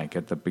sound like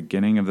at the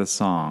beginning of the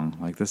song?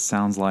 Like, this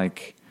sounds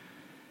like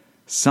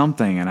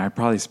something, and I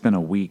probably spent a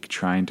week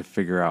trying to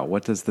figure out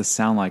what does this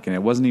sound like, and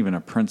it wasn't even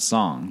a Prince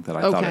song that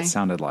I thought Okay. it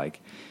sounded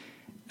like.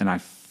 And I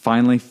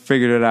finally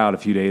figured it out a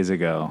few days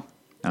ago,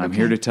 and I'm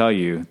here to tell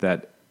you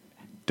that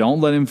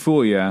Don't Let Him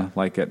Fool You,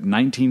 like at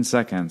 19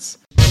 seconds,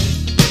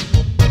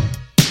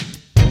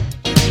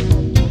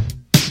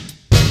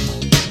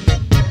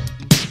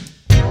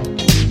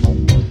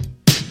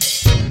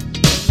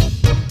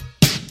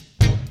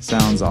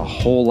 sounds a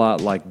whole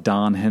lot like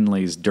Don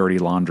Henley's Dirty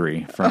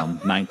Laundry from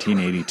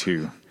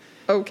 1982.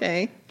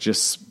 Okay.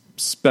 Just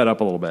sped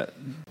up a little bit.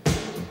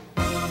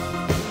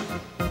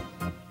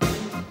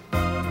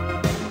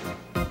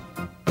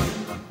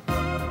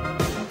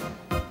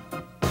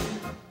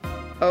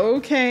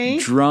 Okay.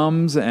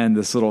 Drums and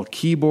this little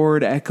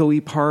keyboard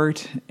echoey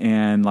part,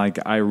 and like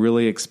I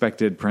really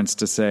expected Prince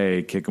to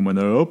say, kick 'em when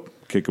they're up,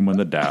 kick 'em when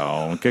they're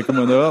down, kick 'em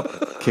when they're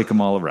up, kick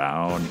 'em all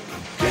around.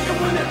 Kick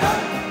 'em when they're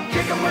up,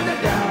 kick 'em when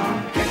they're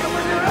down, kick 'em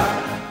when they're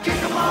up,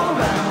 kick 'em all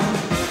around.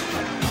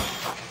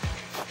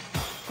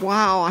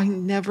 Wow, I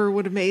never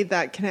would have made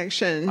that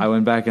connection. I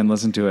went back and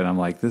listened to it, and I'm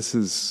like, this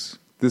is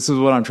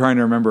what I'm trying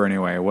to remember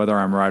anyway. Whether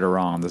I'm right or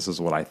wrong, this is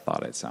what I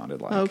thought it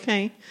sounded like.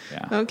 Okay.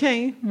 Yeah.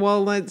 Okay.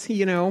 Well,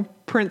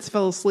 Prince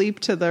fell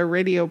asleep to the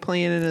radio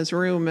playing in his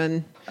room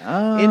and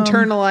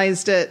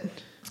internalized it.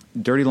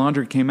 Dirty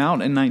Laundry came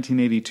out in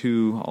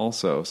 1982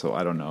 also, so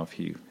I don't know if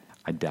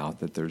I doubt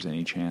that there's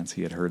any chance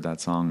he had heard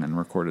that song and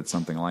recorded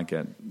something like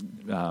it,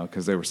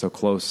 because they were so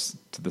close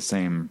to the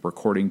same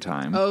recording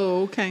time.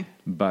 Oh, okay.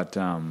 But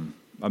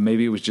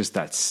maybe it was just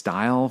that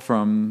style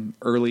from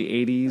early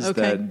 80s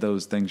Okay. that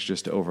those things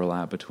just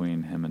overlap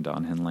between him and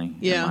Don Henley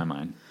in my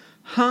mind.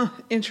 Huh.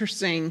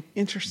 Interesting.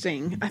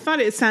 I thought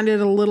it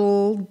sounded a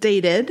little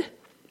dated.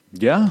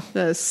 Yeah.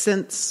 The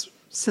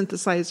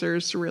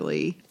synthesizers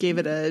really gave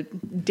it a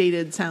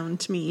dated sound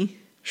to me.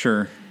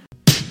 Sure.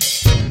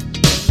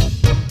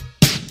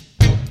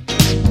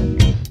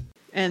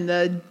 And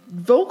the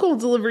vocal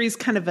delivery is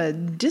kind of a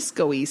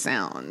disco-y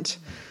sound.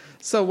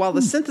 So while the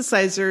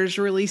synthesizers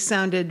really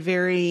sounded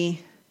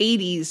very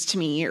 80s to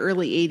me,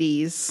 early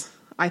 80s,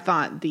 I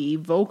thought the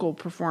vocal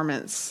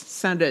performance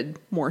sounded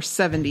more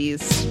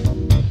 70s.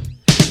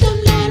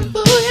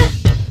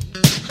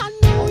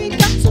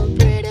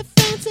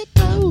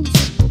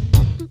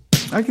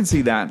 I can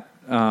see that.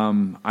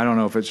 I don't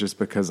know if it's just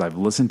because I've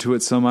listened to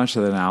it so much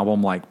that an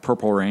album like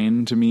Purple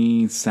Rain to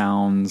me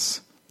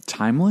sounds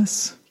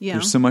timeless. Yeah.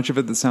 There's so much of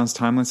it that sounds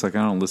timeless. Like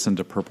I don't listen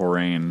to Purple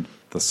Rain,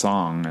 the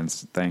song, and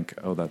think,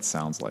 oh, that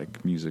sounds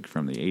like music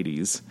from the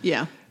 80s.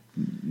 Yeah.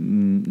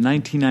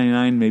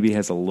 1999 maybe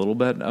has a little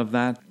bit of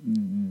that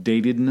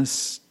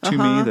datedness to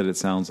me, that it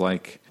sounds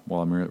like,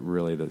 well,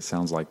 really that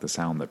sounds like the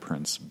sound that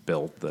Prince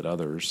built that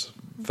others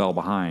fell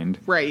behind.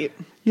 Right.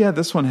 Yeah,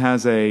 this one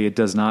it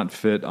does not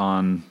fit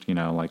on,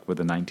 like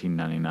with a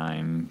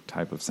 1999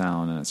 type of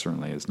sound, and it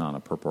certainly is not a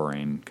Purple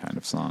Rain kind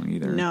of song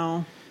either.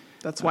 No,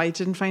 that's why it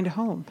didn't find a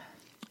home.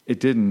 It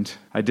didn't.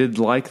 I did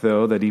like,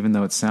 though, that even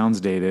though it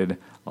sounds dated,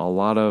 a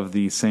lot of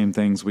the same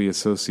things we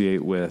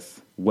associate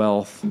with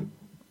wealth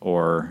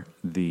or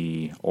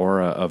the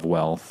aura of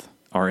wealth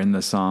are in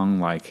the song,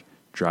 like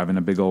driving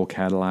a big old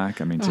Cadillac.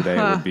 I mean, today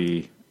it would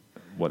be,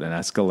 an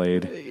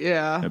Escalade?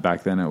 Yeah.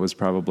 Back then it was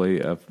probably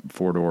a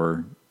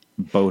four-door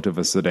boat of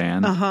a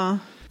sedan. Uh-huh.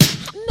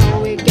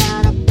 No, we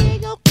got a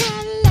big old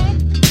Cadillac.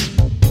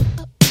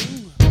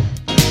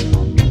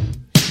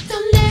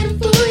 Don't let it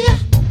fool ya.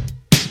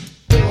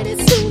 Pretty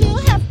soon you'll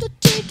have to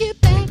take it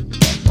back.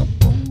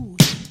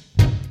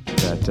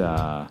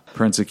 That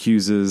Prince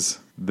accuses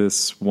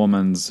this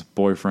woman's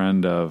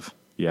boyfriend of,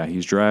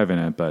 he's driving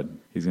it, but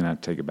he's going to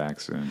have to take it back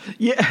soon.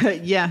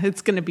 Yeah,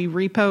 it's going to be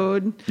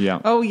repoed. Yeah.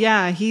 Oh,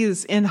 yeah,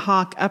 he's in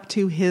hock up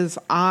to his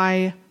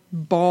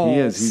eyeballs.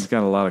 He is. He's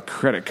got a lot of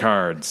credit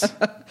cards.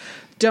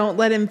 Don't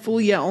let him fool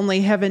you.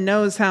 Only heaven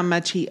knows how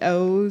much he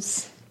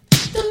owes.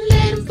 Don't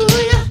let him fool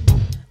ya.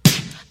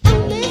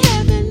 Only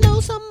heaven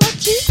knows how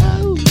much he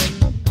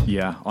owes.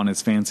 Yeah, on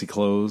his fancy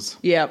clothes.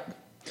 Yep.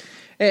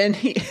 And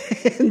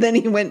and then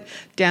he went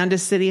down to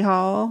City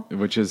Hall.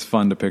 Which is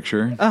fun to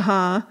picture.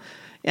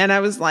 And I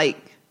was like,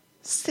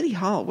 City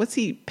Hall, what's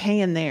he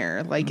paying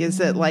there? Like, is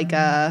it like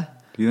Do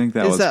you think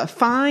that is was... it a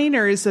fine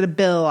or is it a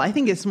bill? I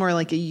think it's more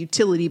like a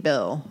utility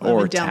bill.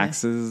 Or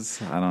taxes?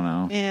 I don't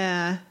know.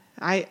 Yeah.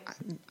 I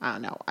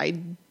don't know. I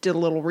did a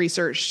little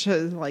research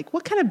to like,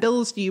 what kind of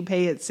bills do you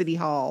pay at City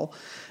Hall?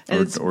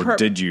 And Or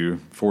did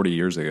you 40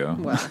 years ago?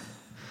 Well,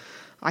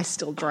 I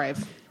still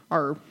drive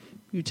our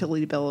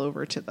utility bill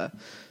over to the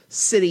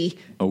city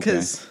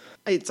because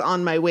it's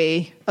on my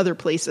way other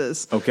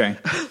places. Okay.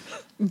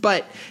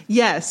 But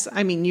yes,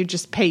 I mean, you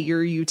just pay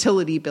your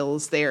utility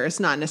bills there. It's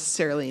not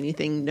necessarily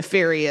anything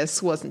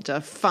nefarious. Wasn't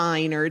a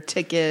fine or a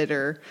ticket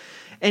or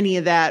any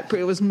of that.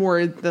 It was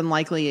more than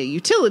likely a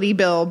utility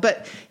bill.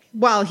 But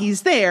while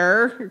he's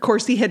there, of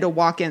course, he had to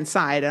walk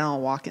inside. I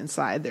don't walk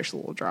inside. There's a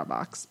little drop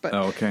box. But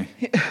okay.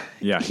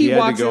 Yeah, he he had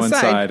walks to go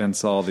inside and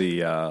saw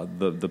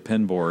the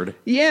pin board.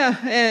 yeah,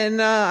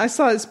 and I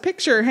saw his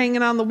picture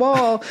hanging on the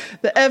wall.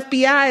 The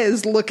FBI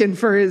is looking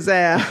for his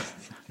ass.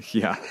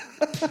 Yeah.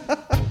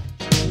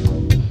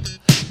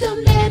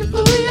 Don't let him fool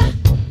ya.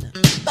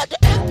 But the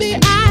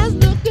FBI is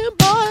looking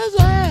for his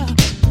ass.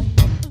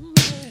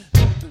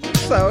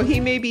 So he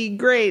may be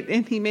great,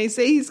 and he may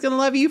say he's going to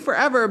love you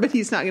forever, but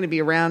he's not going to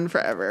be around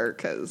forever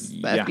because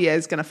the FBI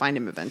is going to find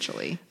him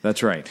eventually.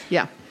 That's right.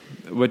 Yeah.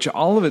 Which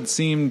all of it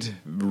seemed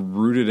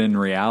rooted in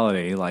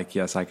reality. Like,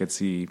 yes, I could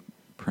see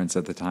Prince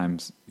at the time,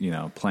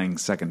 playing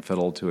second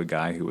fiddle to a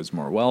guy who was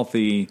more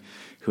wealthy,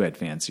 who had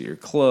fancier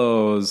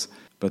clothes.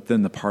 But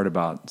then the part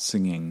about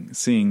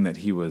seeing that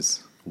he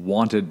was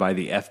wanted by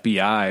the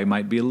FBI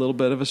might be a little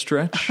bit of a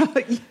stretch.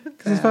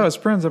 Because if I was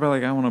Prince, I'd be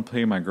like, I want to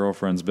pay my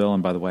girlfriend's bill.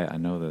 And by the way, I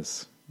know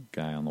this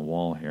guy on the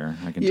wall here.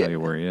 I can tell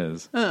you where he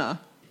is.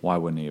 Why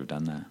wouldn't he have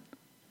done that?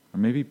 Or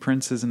maybe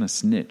Prince isn't a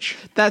snitch.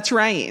 That's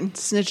right.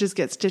 Snitches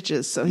get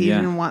stitches, so he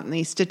didn't want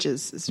any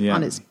stitches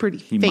on his pretty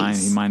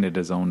face. He minded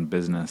his own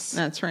business.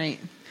 That's right.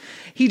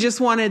 He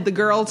just wanted the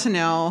girl to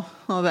know,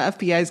 the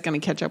FBI is going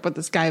to catch up with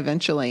this guy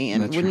eventually,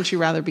 and wouldn't you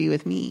rather be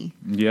with me?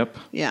 Yep.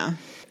 Yeah.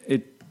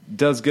 It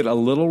does get a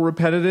little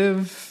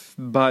repetitive,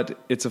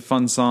 but it's a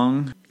fun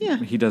song. Yeah.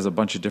 He does a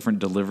bunch of different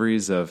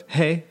deliveries of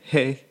hey,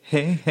 hey,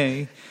 hey,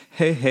 hey,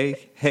 hey,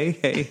 hey, hey,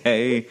 hey,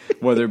 hey,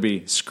 whether it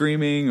be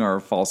screaming or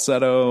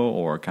falsetto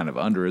or kind of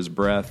under his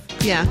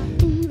breath. Yeah.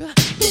 Don't let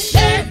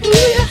him fool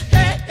ya.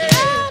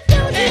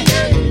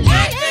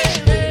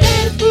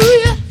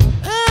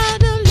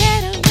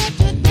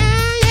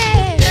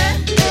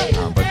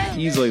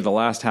 especially the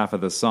last half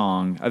of the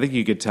song. I think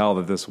you could tell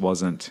that this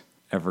wasn't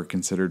ever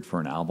considered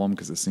for an album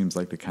because it seems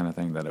like the kind of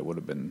thing that it would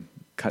have been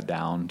cut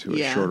down to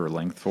a shorter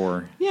length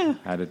for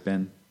had it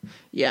been.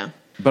 Yeah.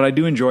 But I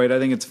do enjoy it. I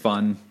think it's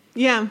fun.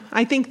 Yeah,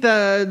 I think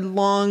the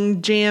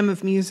long jam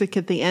of music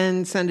at the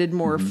end sounded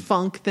more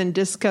funk than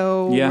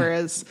disco,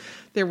 whereas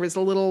there was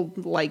a little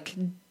like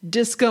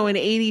disco and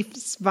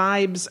 80s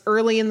vibes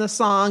early in the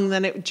song,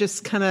 then it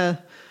just kind of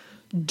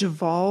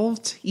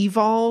evolved,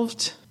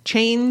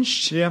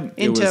 changed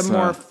into was,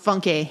 more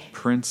funky.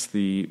 Prince,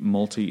 the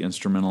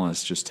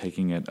multi-instrumentalist, just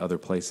taking it other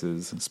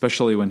places,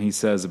 especially when he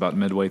says about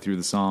midway through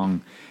the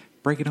song,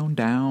 break it on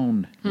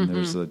down. And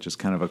there's just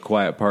kind of a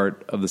quiet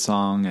part of the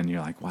song, and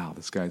you're like, wow,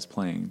 this guy's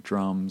playing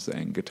drums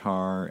and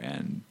guitar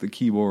and the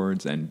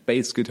keyboards and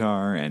bass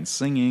guitar and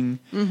singing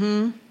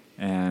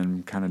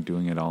and kind of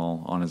doing it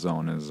all on his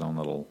own in his own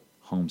little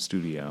home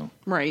studio.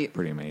 Right.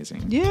 Pretty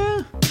amazing.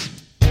 Yeah.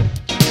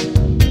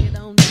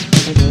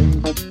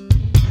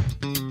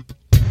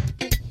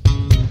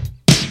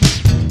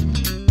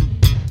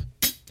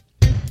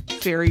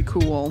 Very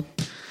cool.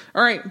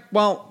 All right.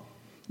 Well,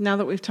 now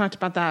that we've talked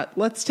about that,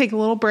 let's take a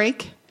little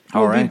break.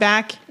 We'll be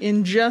back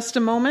in just a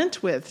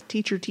moment with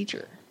Teacher.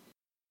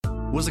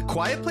 Was A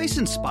Quiet Place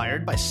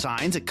inspired by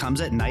Signs, It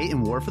Comes at Night,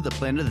 and War for the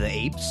Planet of the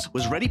Apes?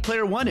 Was Ready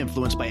Player One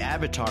influenced by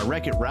Avatar,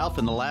 Wreck-It Ralph,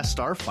 and The Last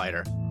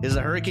Starfighter? Is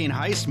The Hurricane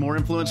Heist more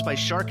influenced by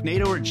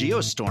Sharknado or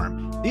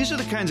Geostorm? These are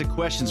the kinds of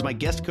questions my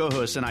guest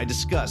co-hosts and I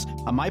discuss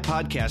on my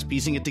podcast,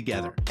 Piecing It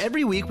Together.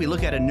 Every week, we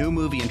look at a new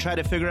movie and try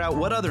to figure out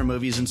what other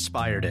movies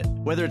inspired it.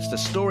 Whether it's the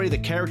story, the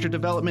character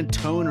development,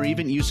 tone, or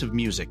even use of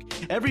music.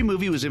 Every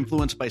movie was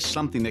influenced by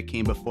something that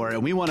came before,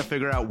 and we want to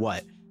figure out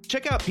what.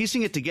 Check out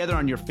Piecing It Together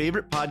on your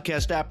favorite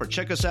podcast app or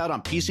check us out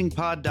on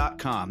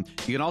piecingpod.com.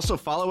 You can also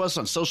follow us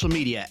on social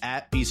media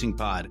at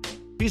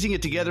piecingpod. Piecing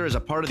It Together is a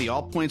part of the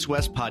All Points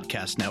West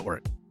podcast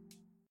network.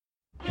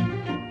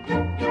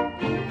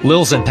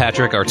 Lils and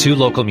Patrick are two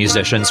local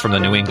musicians from the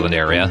New England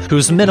area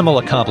whose minimal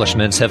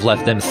accomplishments have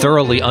left them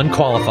thoroughly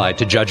unqualified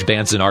to judge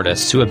bands and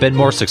artists who have been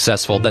more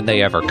successful than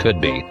they ever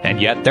could be.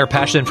 And yet, their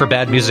passion for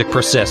bad music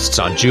persists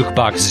on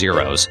Jukebox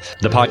Zeros,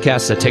 the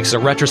podcast that takes a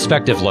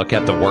retrospective look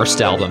at the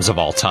worst albums of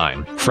all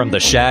time. From The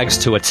Shags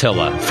to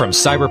Attila, from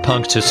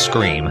Cyberpunk to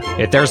Scream.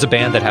 If there's a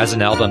band that has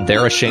an album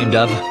they're ashamed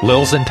of,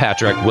 Lils and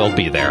Patrick will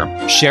be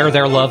there. Share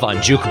their love on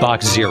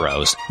Jukebox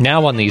Zeros,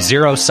 now on the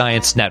Zero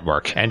Science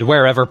Network, and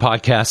wherever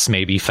podcasts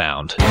may be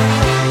found.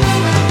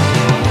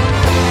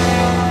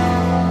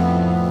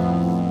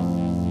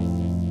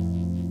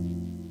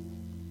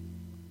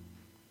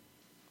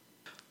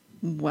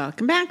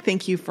 Welcome back.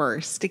 Thank you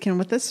for sticking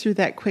with us through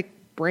that quick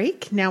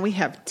break. Now we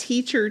have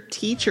Teacher,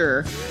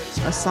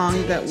 a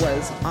song that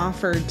was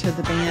offered to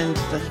the band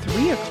The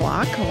 3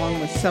 O'Clock, along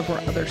with several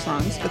other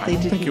songs, but they I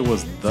don't didn't think it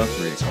was The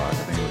 3 O'Clock. I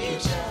think it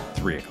was just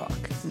 3 o'clock.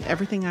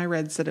 Everything I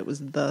read said it was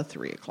The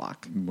 3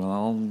 O'Clock.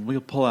 Well,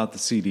 we'll pull out the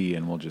CD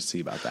and we'll just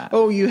see about that.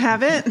 Oh, you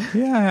have it?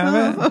 Yeah, I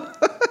have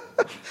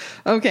it.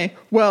 Okay.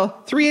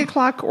 Well, 3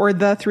 O'Clock or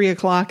The 3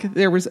 O'Clock,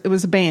 it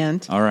was a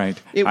band. All right.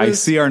 I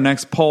see our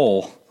next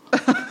poll.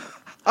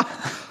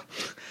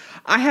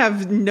 I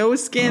have no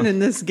skin in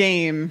this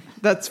game.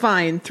 That's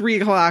fine.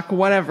 3 o'clock,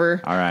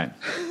 whatever. All right.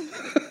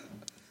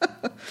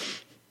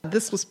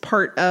 This was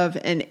part of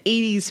an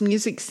 80s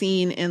music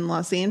scene in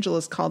Los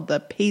Angeles called the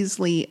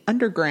Paisley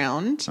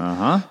Underground,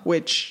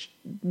 which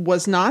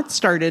was not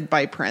started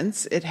by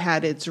Prince. It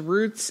had its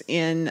roots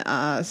in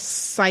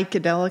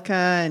psychedelica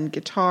and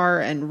guitar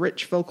and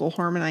rich vocal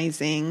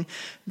harmonizing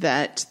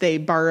that they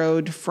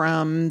borrowed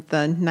from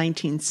the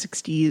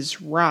 1960s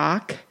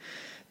rock.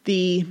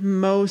 The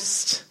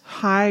most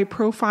high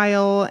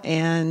profile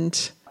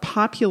and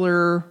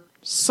popular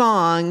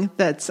song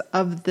that's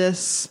of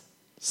this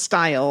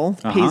style,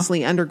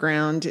 Paisley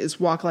Underground, is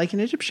Walk Like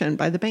an Egyptian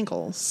by the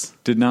Bangles.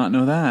 Did not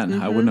know that.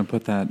 I wouldn't have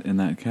put that in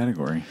that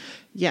category.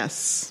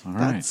 Yes. All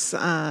right.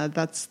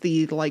 That's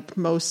the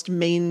most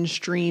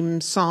mainstream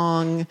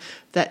song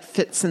that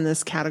fits in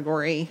this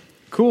category.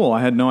 Cool.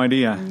 I had no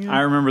idea. Yeah.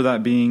 I remember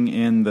that being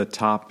in the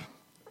top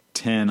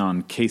 10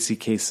 on Casey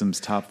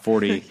Kasem's top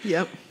 40.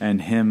 Yep.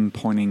 And him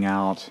pointing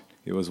out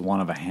it was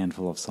one of a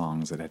handful of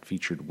songs that had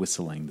featured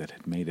whistling that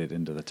had made it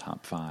into the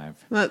top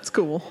 5. That's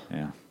cool.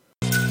 Yeah.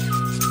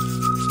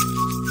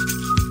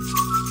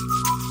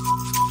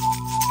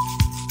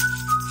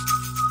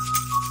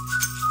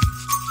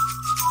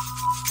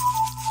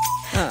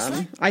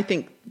 I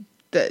think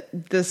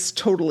that this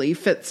totally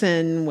fits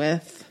in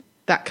with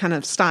that kind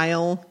of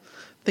style,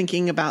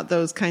 thinking about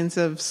those kinds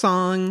of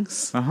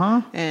songs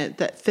and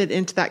that fit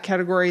into that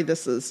category.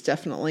 This is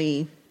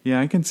definitely... Yeah,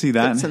 I can see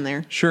that. Fits in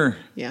there. Sure.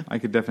 Yeah. I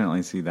could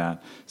definitely see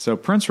that. So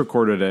Prince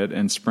recorded it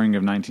in spring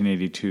of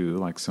 1982,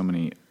 like so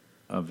many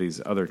of these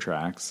other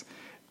tracks.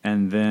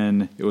 And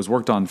then it was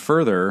worked on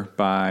further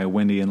by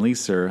Wendy and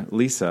Lisa.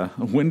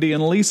 Wendy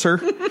and Lisa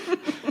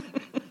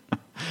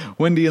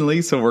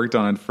worked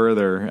on it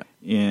further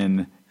in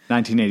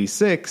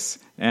 1986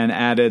 and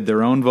added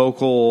their own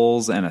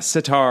vocals and a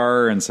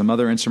sitar and some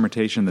other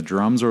instrumentation. The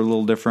drums are a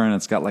little different.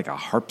 It's got like a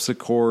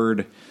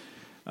harpsichord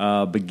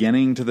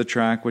beginning to the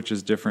track, which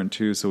is different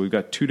too. So we've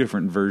got two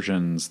different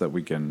versions that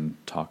we can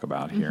talk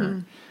about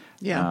here.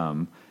 Yeah.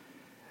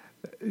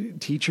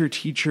 Teacher,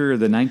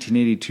 the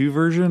 1982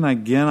 version,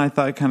 again, I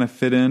thought it kind of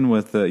fit in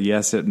with the,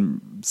 yes, it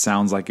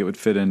sounds like it would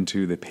fit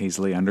into the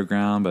Paisley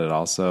Underground, but it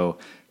also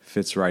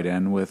fits right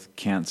in with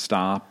Can't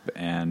Stop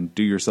and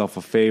Do Yourself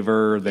a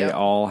Favor. They Yep.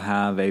 all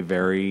have a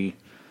very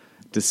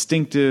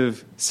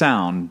distinctive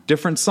sound,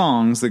 different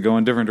songs that go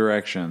in different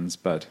directions,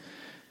 but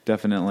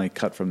definitely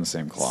cut from the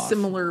same cloth.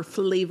 Similar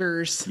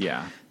flavors.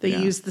 Yeah. They yeah.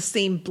 use the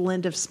same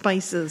blend of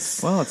spices.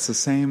 Well, it's the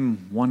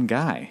same one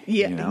guy,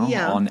 Yeah, you know,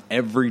 yeah. on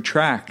every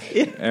track,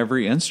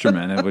 every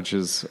instrument, which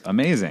is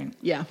amazing.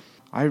 Yeah.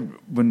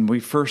 When we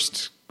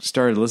first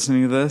started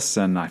listening to this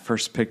and I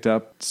first picked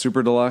up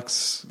Super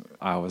Deluxe,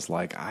 I was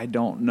like, I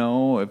don't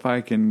know if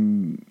I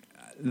can.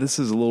 This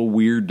is a little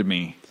weird to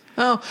me.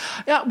 Oh,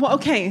 yeah. Well,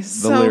 okay.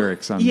 The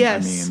lyrics, I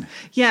mean.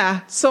 Yeah.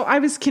 So I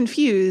was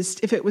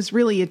confused if it was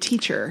really a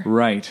teacher.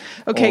 Right.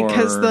 Okay.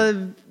 Because Or-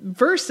 the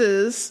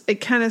verses,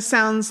 it kind of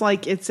sounds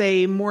like it's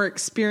a more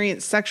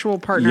experienced sexual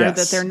partner Yes.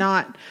 that they're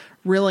not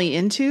really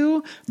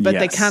into, but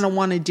they Yes. kind of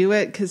want to do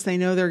it because they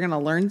know they're going to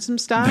learn some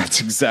stuff. That's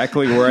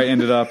exactly where I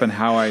ended up and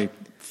how I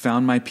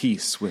found my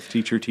peace with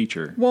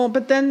Teacher. Well,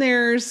 but then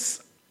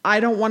there's, I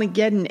don't want to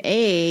get an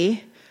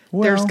A.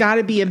 There's Well- got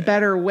to be a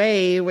better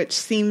way, which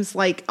seems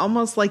like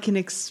almost like an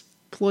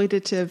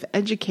exploitative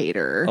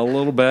educator. A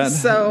little bit.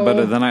 So-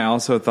 but then I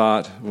also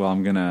thought, well,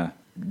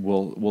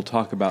 we'll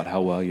talk about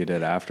how well you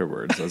did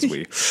afterwards as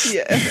we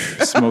Yeah.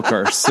 smoke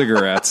our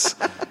cigarettes.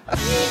 Teacher,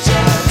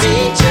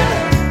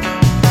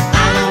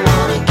 I don't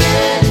wanna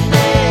get an A.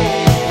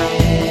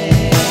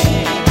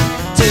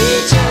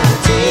 Teacher,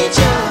 there's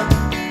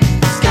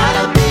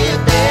gotta be a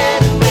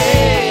better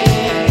way.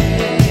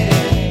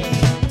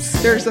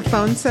 There's a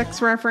phone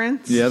sex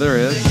reference. Yeah, there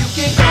is. You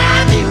can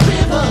cry me a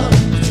river,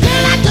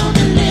 still I don't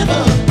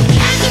deliver. I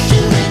can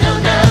do it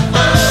on the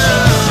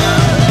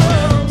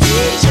phone.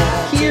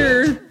 Teacher,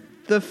 Here,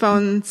 the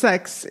phone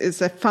sex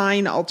is a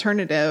fine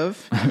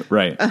alternative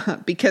Right.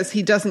 because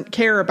he doesn't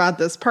care about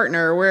this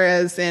partner.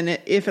 Whereas in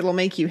If It'll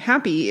Make You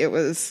Happy, it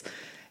was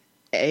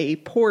a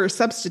poor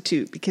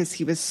substitute because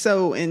he was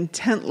so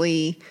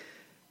intently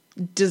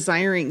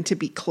desiring to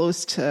be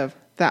close to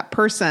that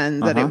person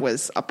that it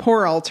was a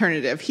poor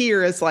alternative.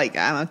 Here is like,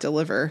 I don't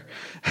deliver.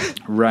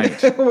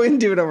 Right. Wouldn't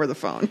do it over the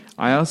phone.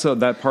 I also,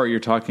 that part you're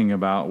talking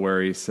about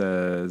where he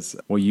says,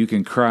 well, you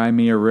can cry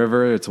me a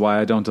river. It's why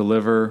I don't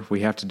deliver. We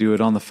have to do it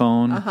on the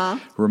phone.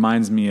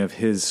 Reminds me of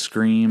his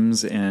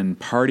screams in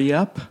Party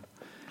Up.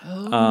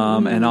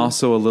 And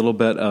also a little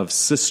bit of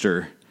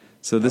Sister.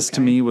 So this to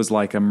me was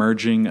like a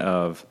merging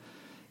of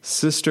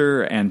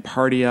Sister and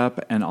Party Up,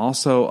 and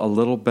also a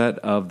little bit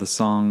of the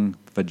song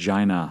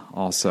Vagina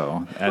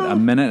also. At a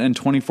minute and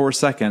 24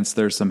 seconds,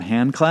 there's some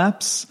hand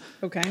claps.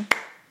 Okay.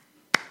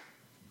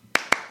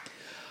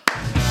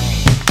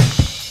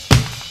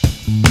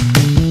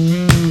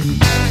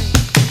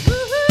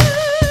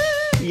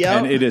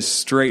 Yep. And it is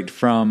straight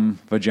from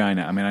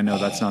Vagina. I mean, I know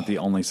that's not the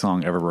only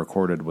song ever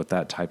recorded with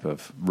that type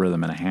of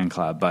rhythm and a hand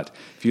clap, but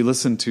if you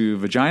listen to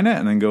Vagina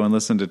and then go and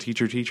listen to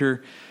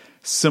Teacher,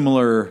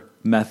 similar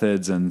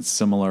methods and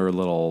similar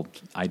little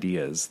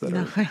ideas that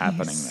are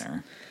happening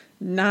there.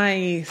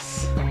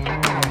 Nice.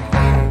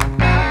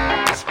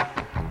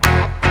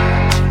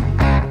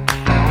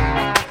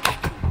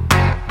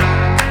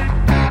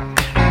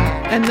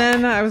 And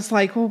then I was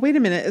like, well, wait a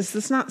minute. Is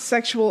this not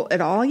sexual at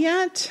all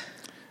yet?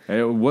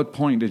 At what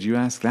point did you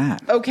ask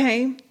that?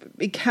 Okay.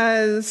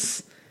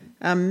 Because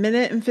a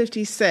minute and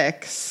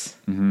 56.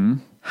 Mm-hmm.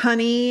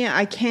 Honey,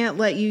 I can't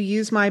let you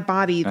use my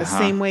body the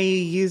same way you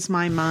use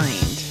my mind.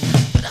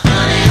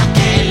 honey, I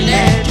can't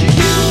let you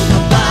use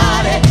my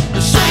body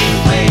the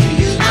same way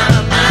you use my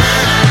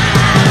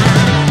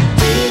mind.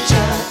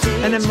 Teacher,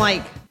 And I'm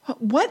like,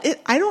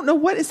 I don't know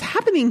what is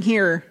happening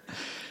here.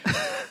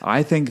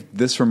 I think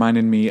this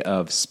reminded me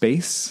of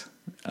Space,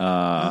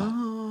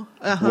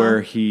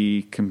 where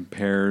he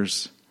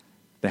compares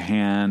the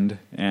hand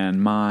and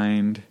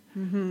mind.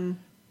 Mm-hmm.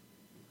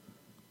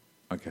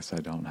 I guess I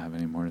don't have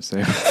any more to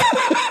say.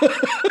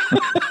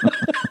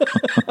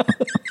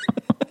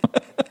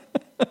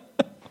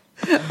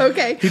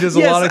 Okay. He does a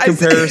lot of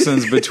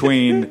comparisons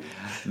between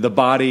the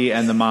body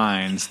and the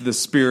mind, the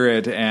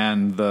spirit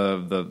and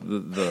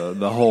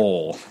the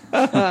whole.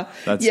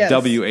 That's Yes.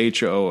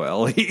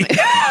 WHOLE.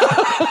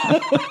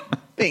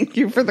 Thank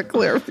you for the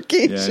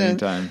clarification. Yeah,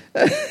 anytime.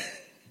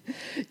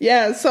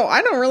 Yeah, so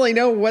I don't really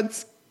know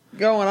what's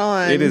going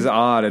on. It is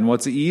odd, and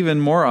what's even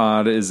more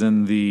odd is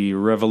in the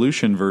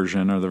Revolution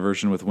version, or the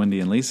version with Wendy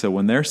and Lisa,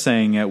 when they're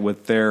saying it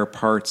with their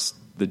parts,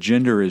 the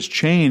gender is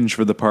changed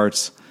for the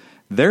parts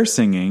they're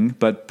singing,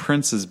 but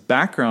Prince's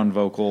background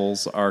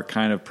vocals are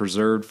kind of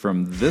preserved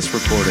from this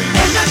recording.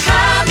 and now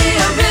cry me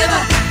a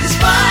river, 'cause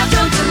boy, I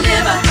don't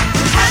deliver.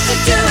 You have to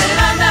do it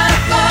on the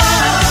phone.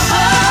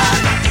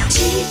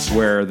 Teacher.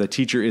 Where the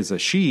teacher is a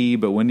she,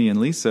 but Wendy and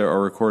Lisa are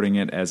recording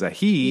it as a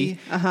he,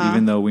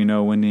 even though we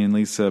know Wendy and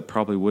Lisa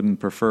probably wouldn't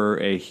prefer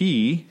a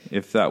he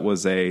if that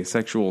was a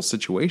sexual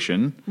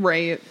situation.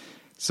 Right.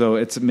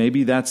 So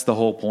maybe that's the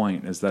whole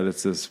point, is that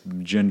it's this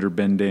gender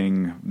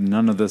bending,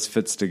 none of this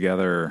fits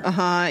together.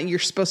 You're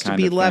supposed to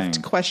be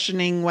left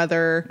questioning what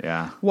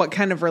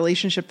kind of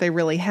relationship they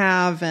really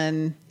have,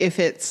 and if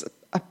it's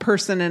a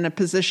person in a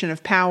position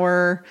of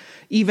power,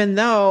 even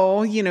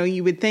though,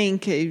 you would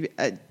think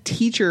a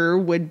teacher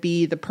would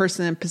be the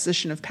person in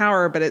position of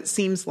power, but it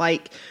seems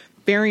like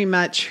very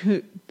much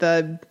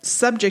the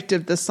subject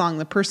of the song,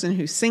 the person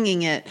who's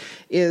singing it,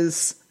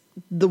 is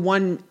the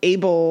one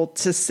able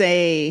to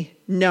say,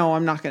 no,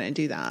 I'm not going to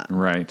do that.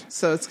 Right.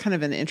 So it's kind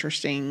of an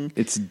interesting...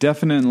 It's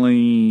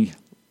definitely,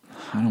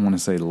 I don't want to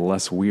say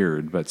less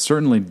weird, but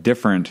certainly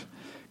different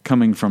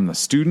coming from the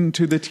student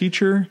to the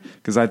teacher.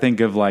 Because I think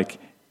of like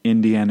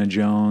Indiana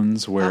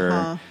Jones,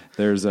 where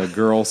there's a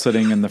girl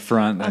sitting in the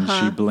front and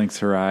she blinks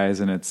her eyes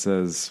and it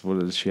says, what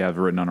does she have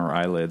written on her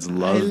eyelids?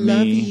 Love me.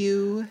 Love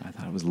you. I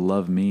thought it was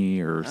love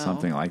me or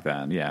something like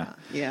that. Yeah.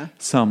 Yeah.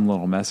 Some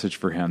little message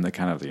for him that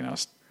kind of,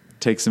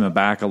 takes him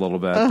aback a little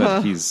bit,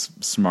 but he's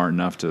smart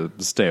enough to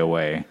stay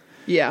away.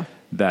 Yeah.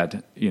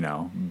 That,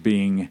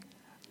 being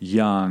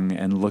young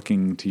and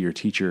looking to your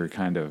teacher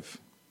kind of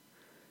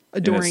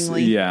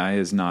adoringly.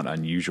 Is not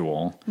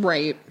unusual.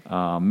 Right.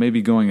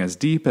 Maybe going as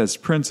deep as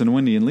Prince and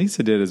Wendy and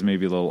Lisa did is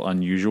maybe a little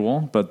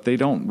unusual, but they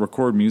don't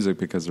record music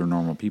because they're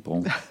normal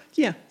people.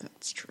 Yeah,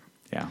 that's true.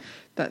 Yeah.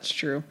 That's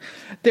true.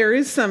 There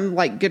is some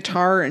like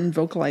guitar and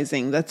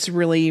vocalizing that's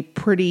really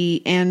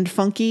pretty and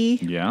funky.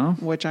 Yeah.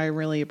 Which I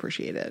really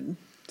appreciated.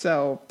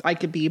 So I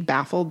could be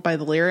baffled by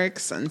the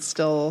lyrics and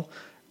still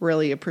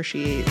really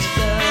appreciate.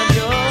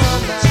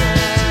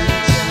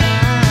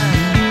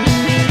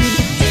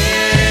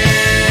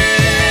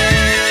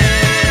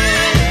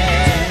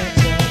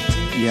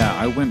 Yeah,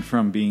 I went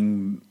from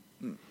being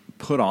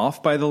put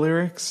off by the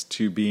lyrics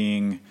to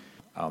being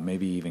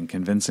maybe even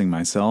convincing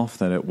myself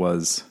that it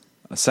was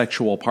a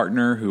sexual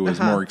partner who was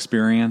more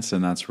experienced,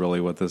 and that's really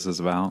what this is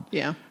about.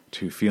 Yeah.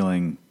 To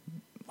feeling,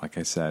 like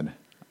I said,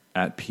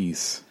 at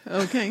peace.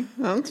 Okay.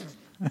 Well,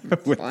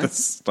 with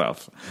this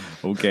stuff.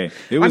 Okay.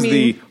 It was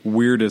the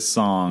weirdest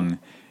song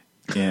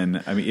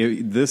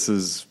this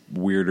is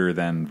weirder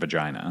than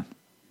Vagina.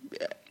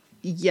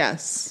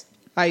 Yes,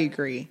 I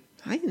agree.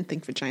 I didn't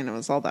think Vagina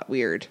was all that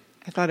weird.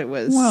 I thought it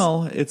was...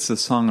 Well, it's a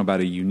song about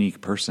a unique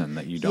person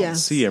that you don't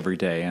see every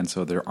day, and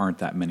so there aren't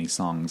that many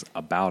songs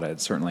about it,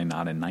 certainly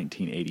not in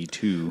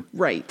 1982.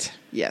 Right,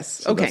 yes.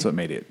 So that's what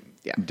made it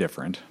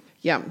different.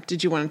 Yeah.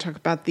 Did you want to talk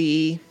about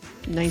the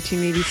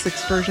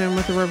 1986 version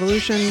with the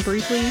Revolution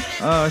briefly?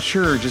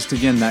 Sure. Just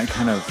again, that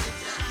kind of...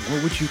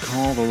 What would you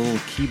call the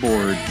little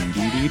keyboard?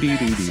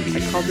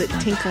 I called it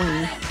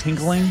tinkling.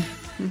 Tinkling?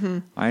 Mm-hmm.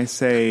 I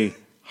say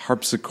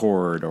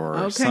harpsichord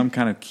or some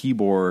kind of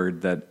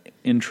keyboard that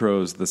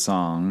intros the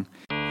song.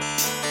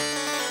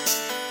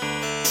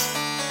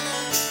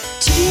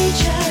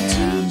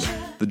 And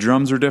the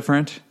drums are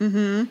different.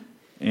 Mm-hmm.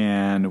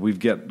 And we've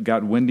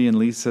got Wendy and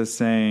Lisa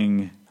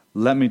saying,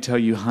 "Let me tell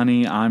you,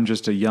 honey, I'm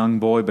just a young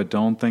boy, but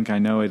don't think I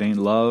know it ain't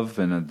love."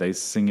 And they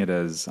sing it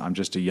as, "I'm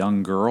just a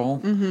young girl."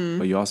 Mm-hmm.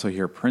 But you also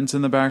hear Prince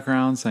in the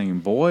background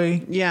saying,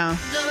 "Boy." Yeah.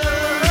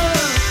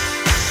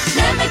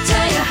 Let me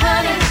tell you,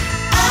 honey,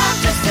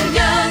 I'm just a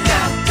young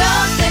girl.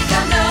 Don't think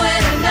I know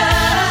it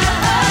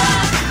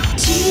enough.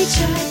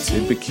 Teacher.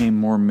 It became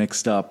more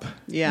mixed up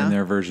in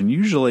their version.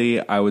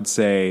 Usually, I would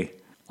say,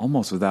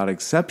 almost without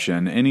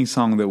exception, any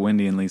song that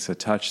Wendy and Lisa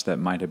touch that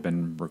might have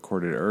been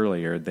recorded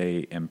earlier,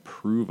 they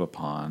improve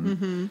upon.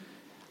 Mm-hmm.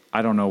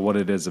 I don't know what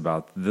it is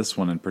about this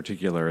one in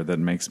particular that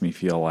makes me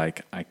feel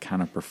like I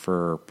kind of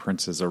prefer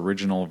Prince's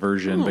original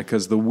version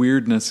because the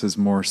weirdness is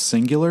more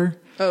singular.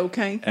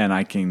 Okay. And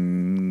I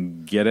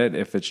can get it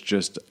if it's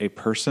just a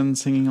person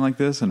singing like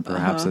this, and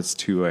perhaps it's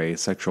to a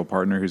sexual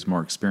partner who's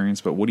more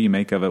experienced. But what do you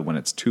make of it when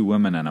it's two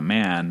women and a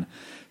man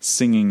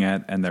singing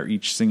it, and they're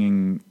each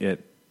singing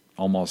it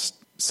almost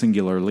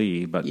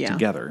singularly, but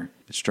together?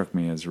 It struck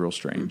me as real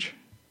strange.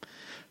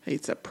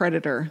 It's a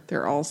predator.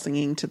 They're all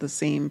singing to the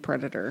same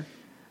predator.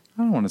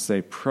 I don't want to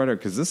say predator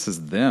because this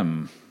is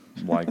them.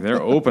 Like,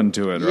 they're open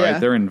to it, right?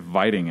 They're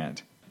inviting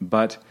it.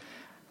 But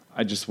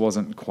I just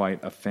wasn't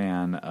quite a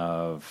fan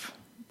of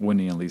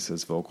Wendy and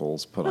Lisa's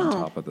vocals put on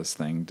top of this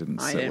thing. Didn't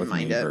sit with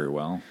me very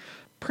well.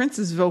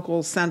 Prince's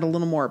vocals sound a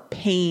little more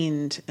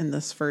pained in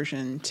this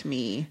version to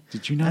me.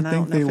 Did you not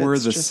think they were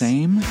the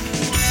same?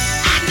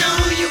 I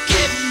know you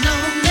getting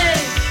on me.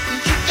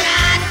 You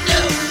got no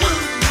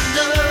one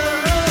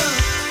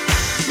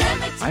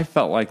love. I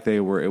felt like it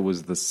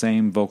was the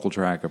same vocal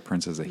track of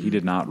Prince's, that he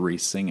did not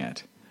re-sing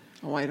it.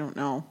 Oh, I don't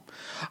know,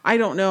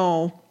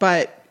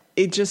 but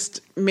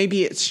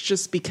maybe it's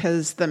just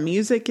because the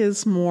music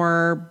is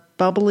more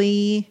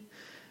bubbly,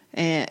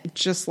 and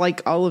just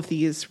like all of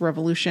these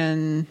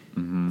Revolution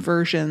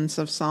versions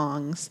of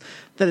songs,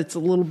 that it's a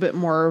little bit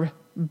more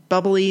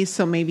bubbly.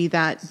 So maybe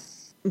that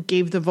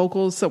gave the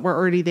vocals that were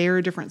already there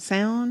a different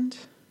sound.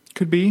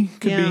 Could be.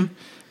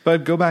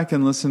 But go back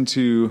and listen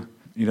to,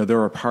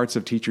 there are parts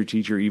of Teacher,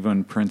 Teacher,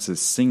 even Prince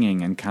is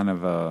singing in kind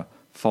of a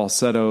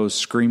falsetto,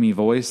 screamy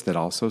voice that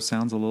also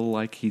sounds a little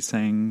like he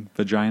sang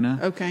vagina.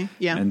 Okay,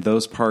 yeah. And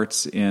those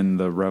parts in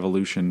the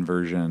Revolution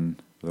version,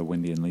 the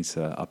Wendy and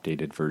Lisa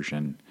updated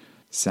version,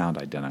 sound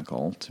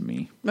identical to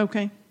me.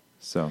 Okay.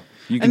 So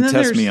you can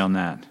test me on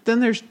that. Then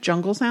there's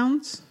jungle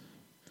sounds.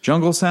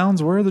 Jungle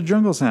sounds? Where are the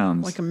jungle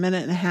sounds? Like a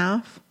minute and a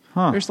half.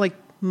 Huh. There's like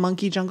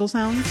monkey jungle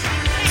sounds.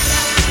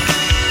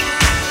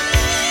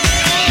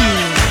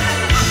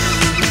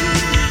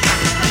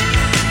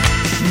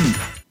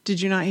 Did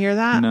you not hear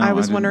that? No, I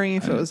was I didn't. wondering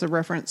if it was a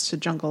reference to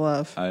Jungle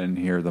Love. I didn't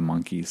hear the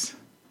monkeys.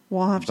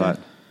 We'll have But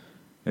to.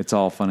 it's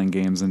all fun and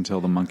games until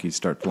the monkeys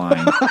start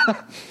flying.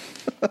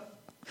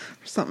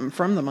 Something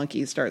from the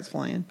monkey starts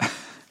flying.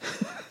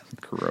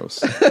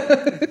 Gross.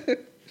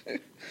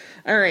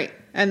 All right.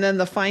 And then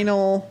the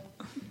final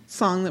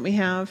song that we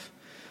have,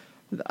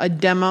 a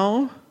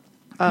demo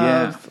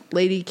of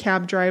Lady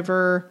Cab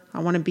Driver, I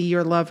Want to Be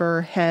Your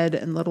Lover, Head,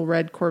 and Little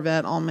Red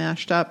Corvette all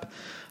mashed up.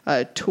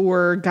 A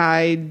tour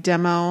guide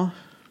demo.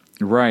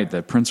 Right,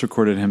 that Prince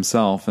recorded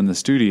himself in the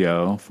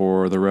studio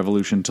for the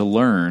Revolution to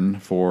Learn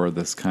for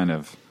this kind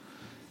of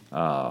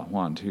 4-song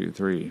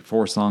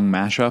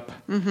mashup.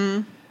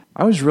 Mm-hmm.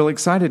 I was really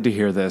excited to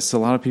hear this. A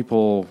lot of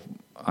people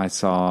I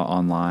saw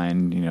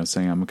online,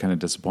 saying I'm kind of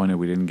disappointed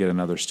we didn't get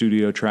another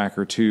studio track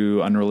or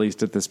two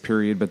unreleased at this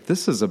period. But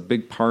this is a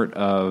big part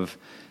of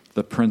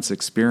the Prince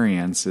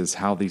experience, is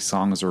how these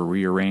songs are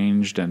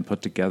rearranged and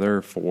put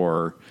together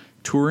for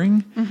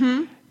touring.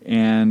 Mm-hmm.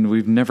 And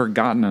we've never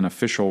gotten an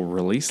official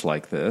release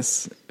like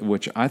this,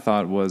 which I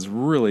thought was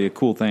really a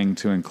cool thing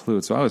to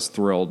include. So I was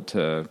thrilled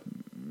to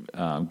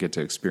get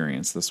to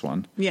experience this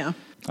one. Yeah.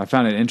 I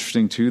found it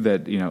interesting, too,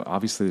 that,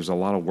 obviously there's a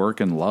lot of work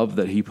and love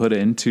that he put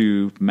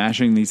into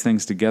mashing these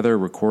things together,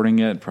 recording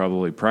it,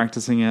 probably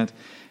practicing it.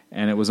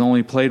 And it was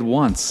only played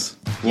once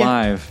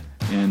live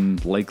in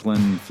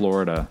Lakeland,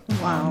 Florida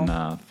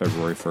on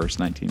February 1st,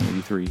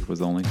 1983 was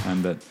the only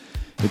time that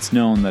it's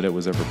known that it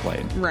was ever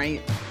played.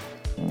 Right.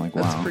 I'm like,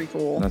 That's wow. pretty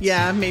cool.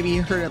 Yeah, maybe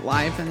you heard it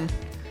live and,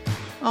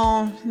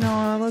 oh,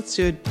 no, let's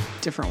do it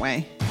a different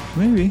way.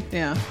 Maybe.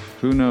 Yeah.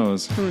 Who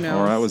knows? Who knows?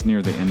 Or that was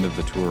near the end of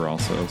the tour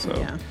also, so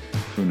Yeah.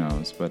 who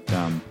knows? But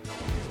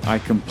I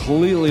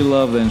completely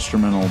love the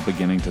instrumental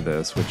beginning to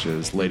this, which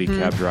is Lady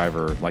Cab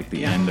Driver, like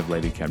the end of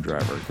Lady Cab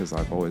Driver, because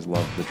I've always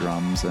loved the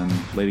drums in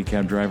Lady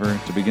Cab Driver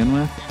to begin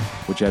with,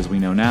 which, as we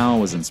know now,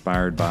 was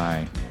inspired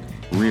by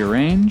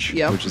Rearrange,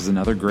 which is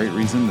another great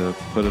reason to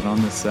put it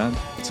on this set.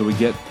 So we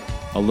get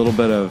a little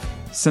bit of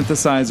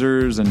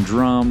synthesizers and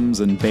drums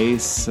and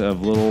bass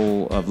of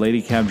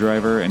Lady Cab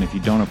Driver, and if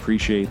you don't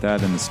appreciate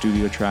that in the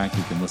studio track,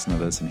 you can listen to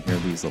this and hear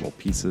these little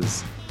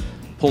pieces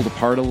pulled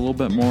apart a little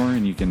bit more,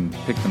 and you can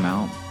pick them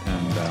out,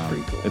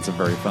 and cool. It's a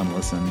very fun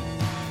listen.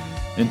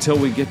 Until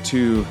we get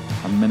to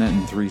 1 minute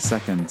and 3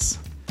 seconds,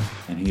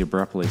 and he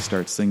abruptly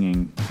starts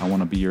singing I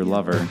Want to Be Your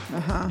Lover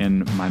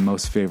in my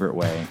most favorite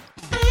way.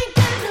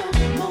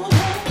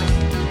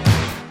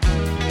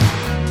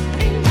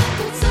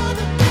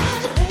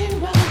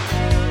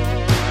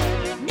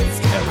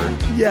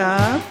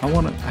 Yeah.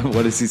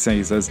 What does he say?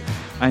 He says,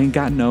 I ain't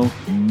got no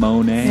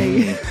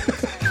Monet.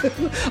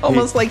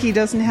 Almost like he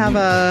doesn't have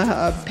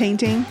a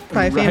painting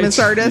by a famous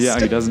artist. Yeah,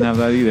 he doesn't have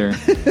that either.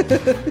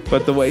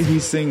 But the way he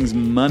sings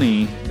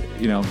money,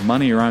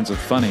 money rhymes with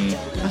funny.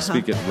 We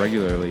speak it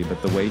regularly,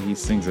 but the way he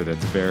sings it,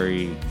 it's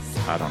very,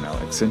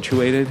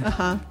 accentuated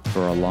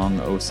for a long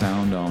O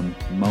sound on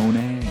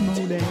Monet.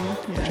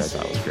 Which I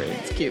thought was great.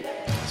 It's cute.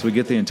 So we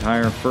get the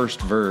entire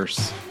first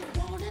verse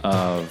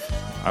of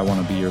I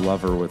Want to Be Your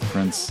Lover with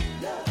Prince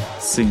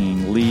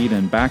singing lead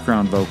and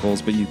background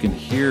vocals, but you can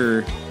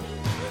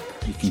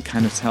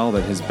kind of tell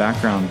that his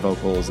background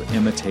vocals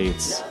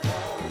imitates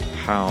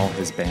how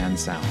his band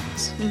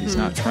sounds. Mm-hmm. He's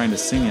not trying to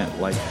sing it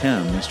like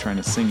him. He's trying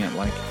to sing it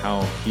like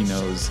how he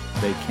knows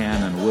they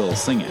can and will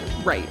sing it.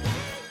 Right.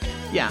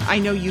 Yeah, I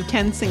know you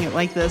can sing it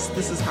like this.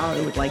 This is how I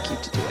would like you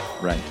to do it.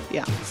 Right.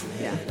 Yeah,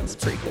 that's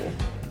pretty cool.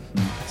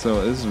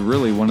 So this is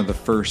really one of the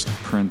first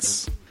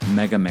Prince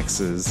mega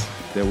mixes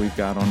that we've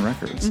got on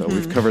record. So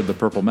we've covered the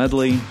Purple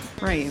Medley.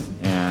 Right.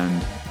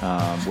 And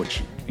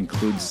which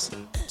includes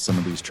some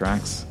of these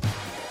tracks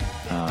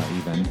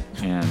even.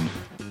 And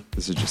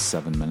this is just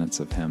 7 minutes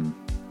of him.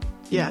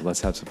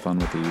 Let's have some fun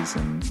with these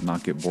and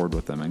not get bored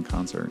with them in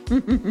concert.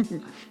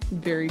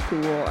 Very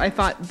cool. I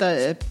thought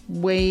the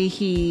way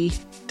he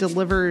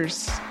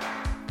delivers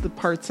the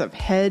parts of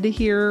Head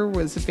here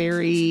was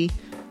very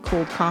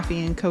Cold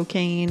Coffee and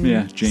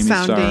Cocaine Jamie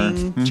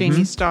sounding. Starr.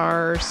 Jamie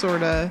Starr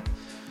sort of.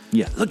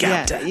 Yeah, look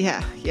out.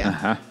 Yeah.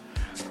 Yeah,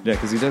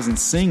 because he doesn't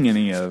sing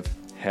any of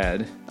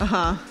Head.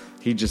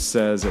 He just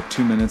says at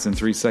 2 minutes and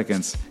 3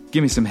 seconds,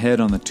 give me some head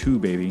on the 2,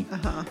 baby.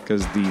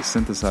 Because the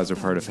synthesizer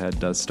part of Head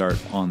does start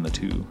on the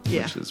 2,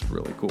 which is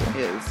really cool. It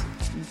is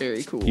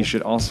very cool. You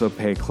should also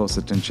pay close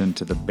attention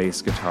to the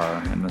bass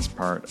guitar in this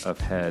part of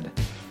Head,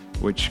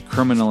 which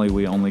criminally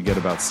we only get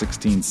about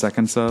 16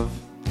 seconds of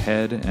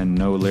Head and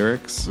no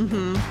lyrics.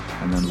 Mm-hmm.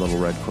 And then Little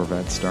Red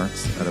Corvette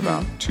starts at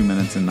about 2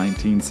 minutes and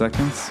 19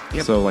 seconds.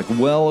 Yep. So like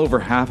well over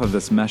half of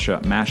this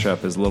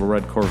mashup is Little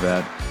Red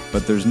Corvette,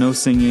 but there's no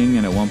singing,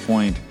 and at one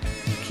point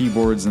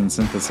keyboards and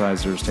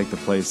synthesizers take the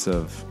place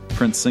of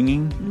Prince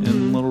singing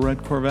in Little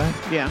Red Corvette.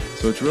 Yeah.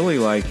 So it's really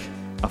like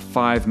a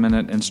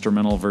 5-minute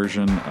instrumental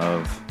version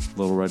of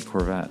Little Red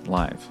Corvette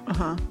live.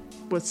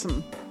 With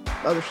some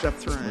other stuff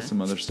thrown in. With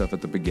some other stuff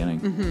at the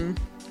beginning.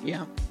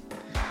 Yeah.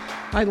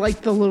 I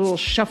like the little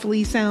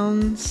shuffly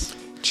sounds.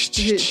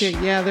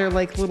 Yeah, they're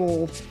like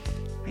little...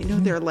 I know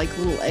they're like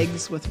little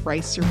eggs with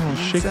rice or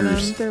beans in them.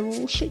 shakers. They're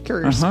little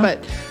shakers,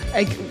 but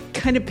I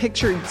kind of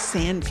pictured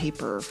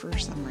sandpaper for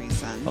some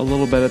reason. A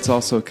little bit. It's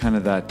also kind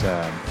of that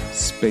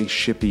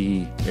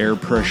spaceshipy air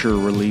pressure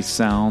release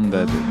sound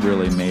that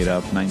really made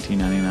up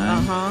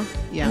 1999.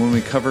 Yeah. When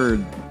we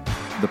covered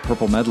the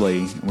Purple Medley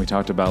and we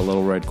talked about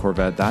Little Red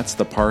Corvette, that's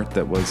the part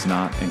that was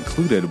not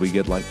included. We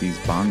get like these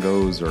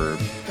bongos or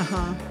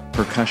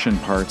percussion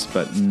parts,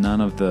 but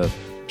none of the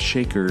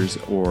shakers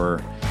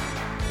or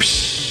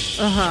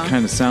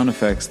kind of sound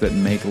effects that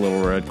make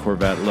Little Red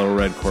Corvette.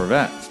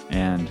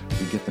 And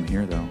we get them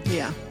here, though.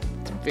 Yeah.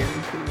 It's very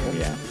cool.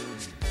 Yeah.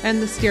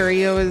 And the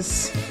stereo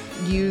is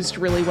used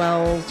really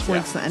well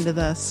towards the end of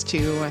this,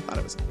 too. I thought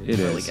it was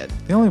really good.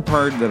 The only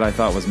part that I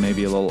thought was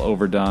maybe a little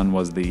overdone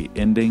was the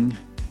ending.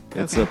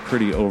 It's a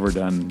pretty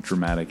overdone,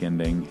 dramatic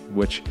ending,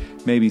 which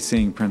maybe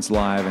seeing Prince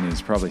live and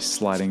he's probably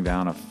sliding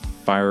down a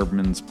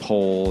fireman's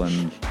pole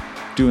and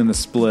doing the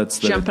splits.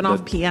 Jumping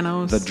off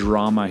pianos. The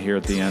drama here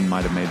at the end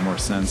might have made more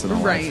sense in a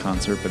live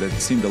concert, but it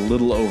seemed a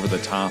little over the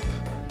top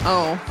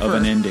of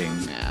an ending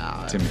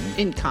to me.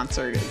 In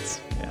concert,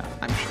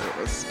 I'm sure it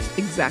was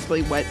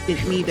exactly what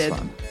it needed.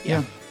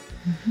 Yeah.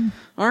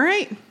 All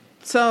right.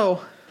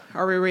 So,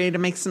 are we ready to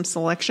make some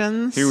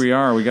selections? Here we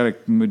are. We got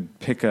to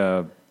pick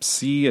a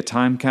sea, a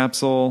time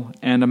capsule,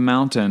 and a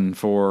mountain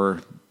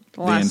for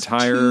the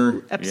entire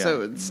 2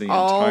 episodes. the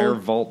entire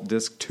Vault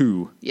Disc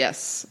 2.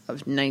 Yes,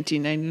 of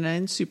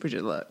 1999 Super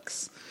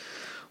Deluxe.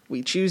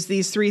 We choose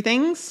these 3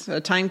 things: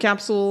 a time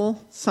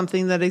capsule,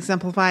 something that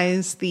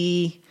exemplifies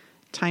the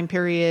time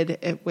period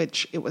at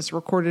which it was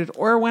recorded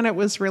or when it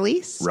was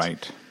released.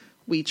 Right.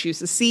 We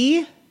choose a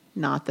C,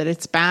 not that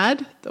it's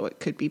bad, though it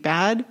could be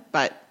bad,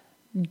 but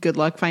good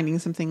luck finding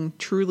something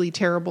truly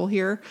terrible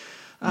here.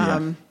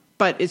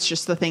 But it's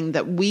just the thing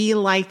that we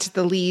liked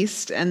the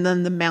least. And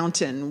then the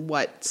mountain,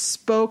 what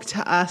spoke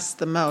to us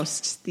the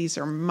most. These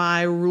are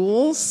my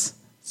rules,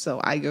 so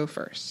I go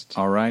first.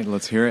 All right,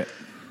 let's hear it.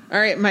 All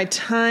right, my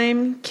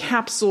time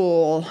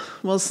capsule.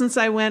 Well, since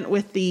I went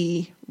with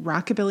the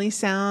rockabilly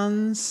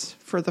sounds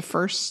for the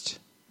first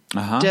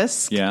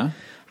disc,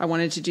 I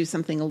wanted to do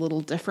something a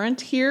little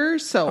different here.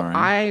 So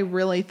I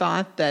really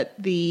thought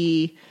that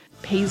the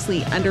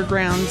Paisley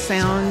Underground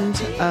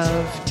sound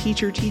of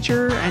Teacher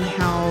Teacher and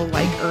how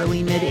like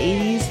early mid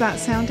 80s that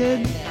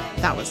sounded,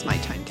 that was my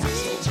time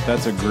capsule.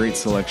 That's a great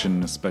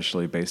selection,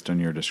 especially based on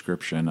your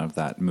description of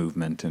that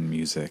movement and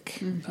music.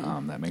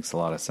 That makes a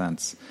lot of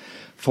sense.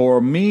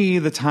 For me,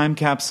 the time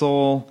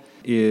capsule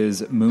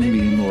is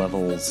Moonbeam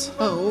Levels.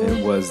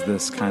 It was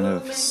this kind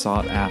of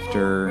sought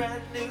after,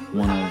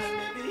 one of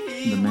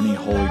the many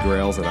holy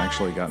grails that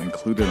actually got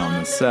included on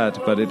the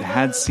set, but it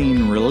had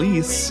seen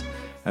release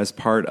as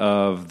part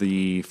of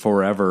the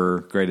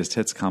Forever Greatest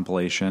Hits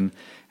compilation,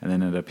 and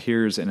then it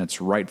appears in its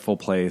rightful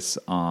place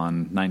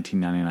on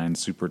 1999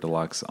 Super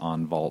Deluxe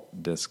on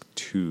Vault Disc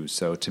 2.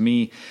 So to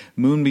me,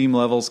 Moonbeam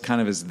Levels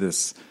kind of is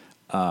this,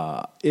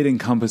 it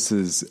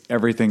encompasses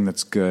everything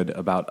that's good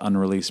about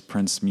unreleased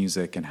Prince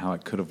music and how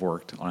it could have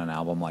worked on an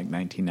album like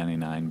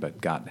 1999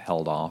 but got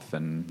held off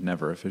and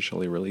never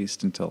officially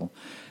released until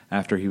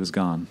after he was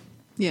gone.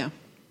 Yeah.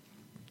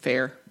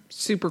 Fair.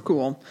 Super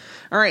cool.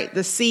 All right,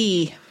 the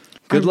C.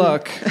 Good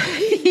luck.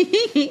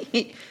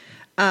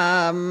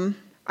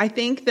 I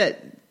think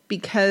that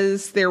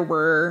because there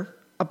were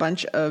a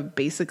bunch of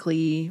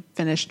basically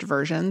finished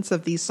versions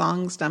of these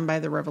songs done by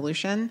the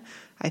Revolution,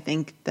 I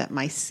think that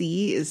my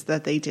C is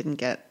that they didn't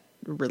get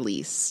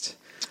released.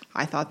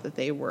 I thought that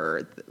they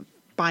were,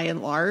 by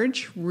and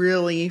large,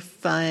 really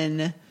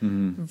fun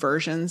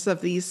versions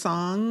of these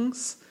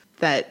songs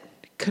that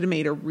could have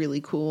made a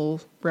really cool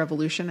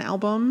Revolution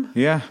album.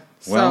 Yeah.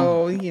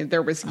 So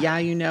there was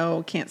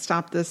Can't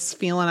Stop This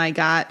Feeling I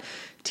Got,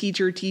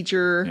 Teacher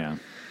Teacher. Yeah.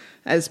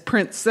 As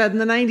Prince said in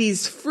the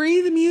 90s,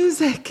 free the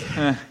music.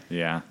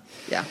 Yeah.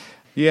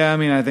 Yeah. I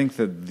mean, I think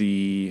that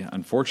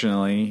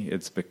unfortunately,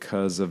 it's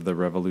because of the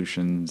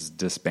Revolution's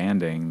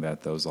disbanding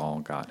that those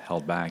all got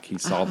held back. He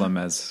saw them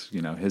as,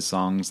 his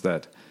songs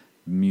that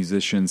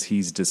musicians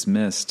he's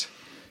dismissed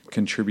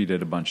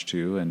contributed a bunch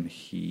to, and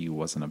he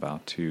wasn't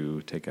about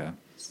to take a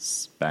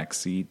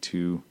backseat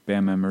to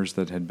band members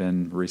that had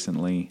been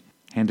recently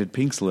handed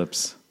pink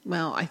slips.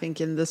 Well, I think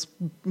in this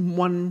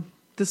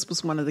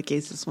was one of the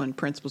cases when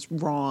Prince was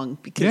wrong,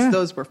 because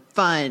those were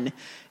fun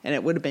and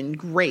it would have been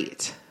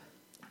great.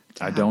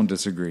 I don't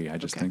disagree. I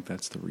just think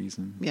that's the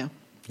reason. Yeah.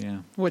 Yeah.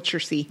 What's your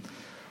C?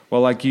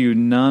 Well, like you,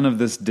 none of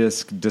this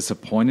disc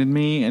disappointed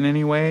me in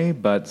any way,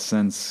 but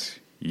since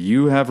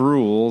you have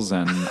rules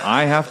and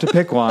I have to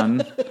pick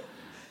one.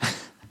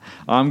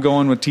 I'm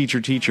going with Teacher,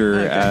 Teacher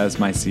as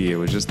my C. It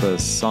was just a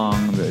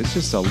song that it's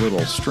just a little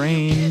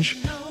strange.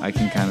 I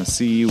can kind of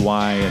see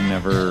why it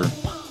never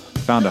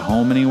found a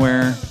home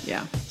anywhere.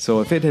 Yeah.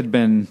 So if it had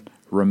been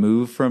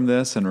removed from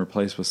this and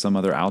replaced with some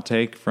other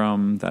outtake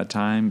from that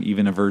time,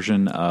 even a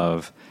version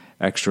of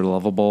Extra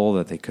Lovable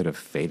that they could have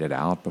faded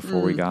out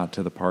before we got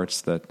to the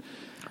parts that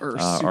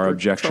are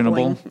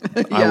objectionable,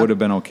 Yeah. I would have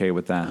been okay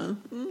with that.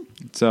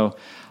 So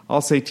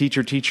I'll say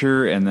Teacher,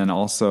 Teacher, and then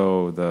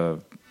also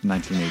the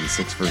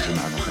 1986 version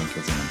I don't think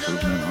is an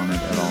improvement on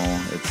it at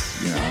all.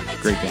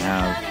 It's, great to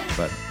have,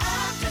 but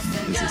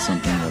is it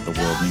something that the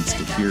world needs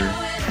to hear?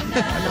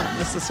 Not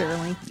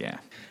necessarily. Yeah.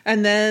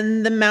 And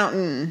then The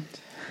Mountain.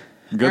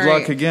 Good All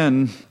luck right.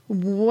 again.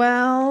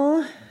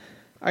 Well,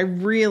 I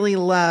really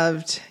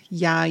loved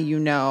Yeah, You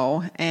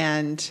Know.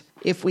 And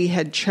if we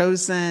had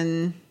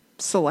chosen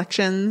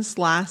selections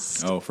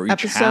last for each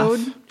episode,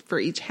 half? for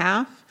each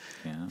half,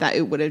 Yeah. that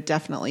it would have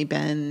definitely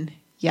been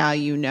Yeah,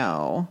 You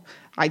Know.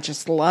 I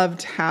just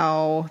loved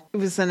how it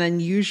was an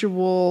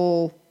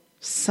unusual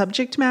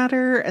subject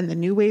matter and the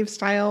new wave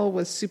style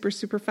was super,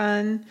 super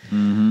fun.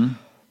 Mm-hmm.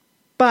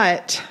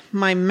 But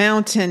my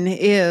mountain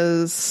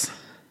is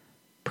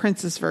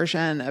Prince's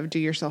version of Do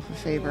Yourself a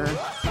Favor,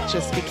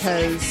 just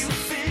because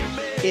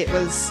it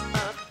was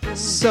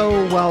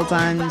so well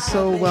done,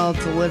 so well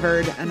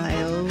delivered, and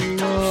I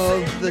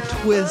love the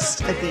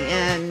twist at the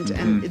end,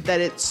 and that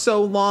it's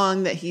so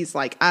long that he's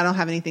like, I don't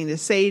have anything to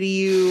say to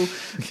you,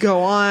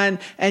 go on,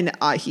 and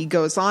he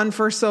goes on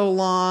for so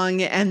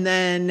long, and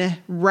then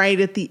right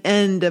at the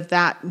end of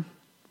that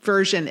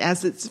version,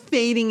 as it's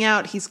fading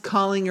out, he's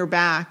calling her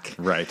back.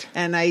 Right.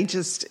 And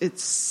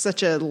it's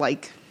such a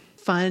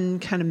fun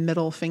kind of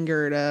middle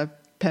finger to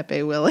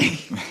Pepe Willie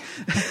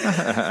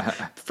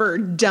for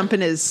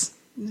dumping his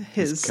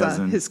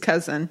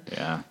cousin.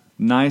 Yeah.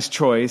 Nice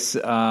choice.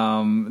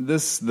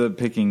 The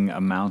picking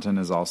a mountain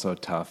is also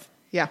tough.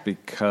 Yeah.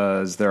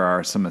 Because there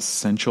are some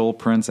essential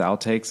Prince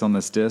outtakes on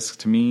this disc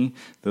to me,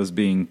 those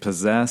being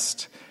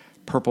Possessed,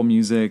 Purple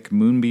Music,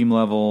 Moonbeam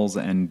Levels,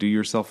 and Do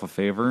Yourself a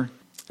Favor.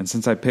 And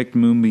since I picked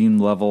Moonbeam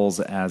Levels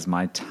as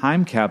my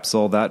time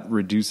capsule, that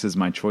reduces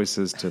my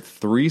choices to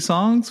 3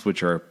 songs,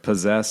 which are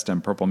Possessed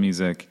and Purple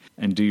Music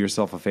and Do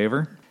Yourself a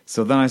Favor.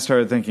 So then I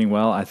started thinking,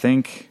 well, I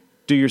think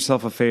Do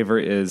Yourself a Favor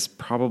is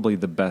probably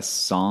the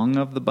best song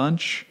of the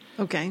bunch.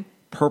 Okay.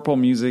 Purple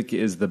Music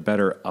is the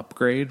better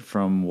upgrade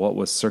from what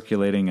was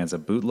circulating as a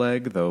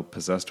bootleg, though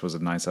Possessed was a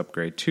nice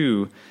upgrade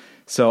too.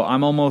 So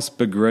I'm almost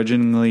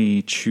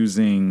begrudgingly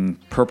choosing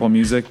Purple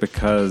Music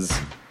because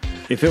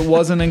if it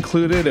wasn't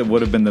included, it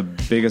would have been the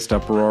biggest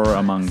uproar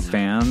among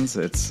fans.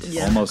 It's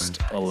almost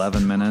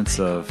 11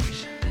 minutes of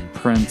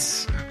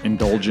Prince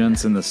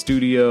indulgence in the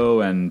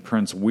studio and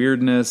Prince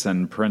weirdness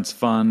and Prince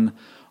fun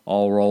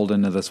all rolled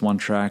into this one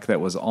track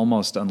that was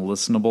almost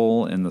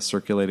unlistenable in the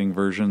circulating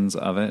versions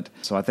of it.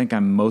 So I think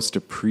I'm most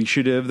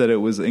appreciative that it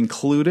was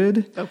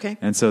included. Okay.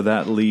 And so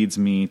that leads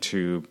me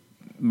to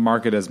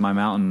mark it as my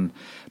mountain.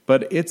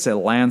 But it's a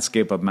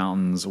landscape of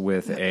mountains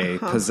with a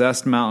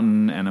Possessed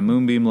mountain and a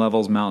Moonbeam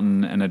Levels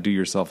mountain and a Do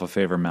Yourself a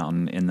Favor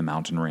mountain in the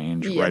mountain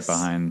range right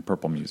behind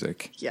Purple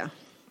Music. Yeah.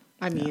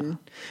 I mean,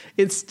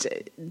 it's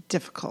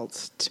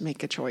difficult to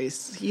make a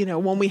choice.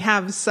 When we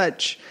have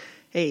such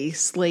a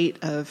slate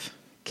of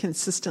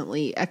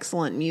consistently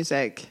excellent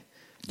music,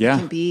 it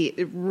can be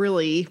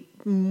really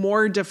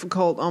more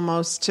difficult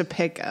almost to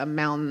pick a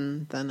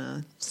mountain than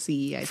a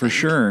C, I think. For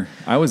sure.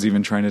 I was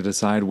even trying to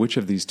decide which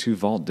of these 2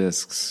 vault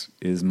discs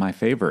is my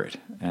favorite,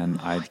 and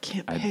I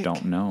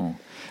don't know.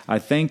 I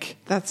think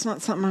that's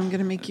not something I'm going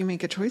to make you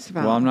make a choice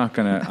about. Well, I'm not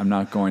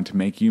going to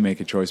make you make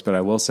a choice, but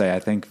I will say I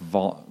think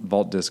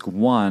Vault Disc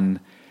 1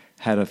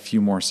 had a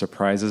few more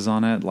surprises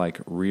on it, like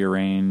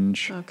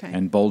Rearrange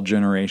and Bold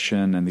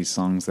Generation, and these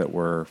songs that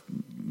were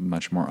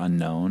much more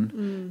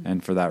unknown.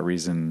 And for that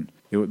reason,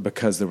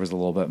 because there was a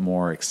little bit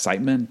more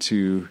excitement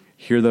to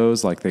hear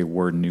those, like they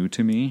were new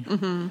to me,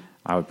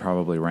 I would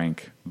probably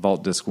rank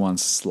Vault Disc 1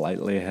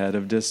 slightly ahead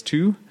of Disc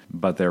 2,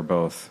 but they're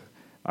both...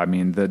 I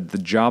mean, the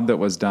job that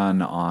was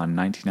done on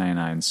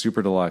 1999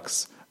 Super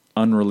Deluxe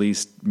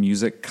unreleased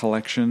music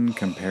collection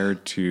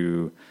compared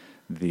to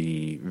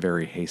the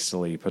very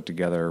hastily put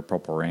together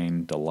Purple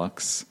Rain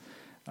Deluxe,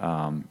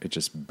 it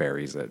just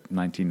buries it.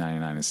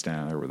 1999 is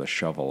standing there with a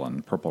shovel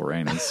and Purple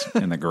Rain is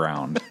in the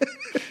ground.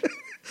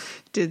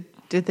 Did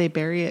they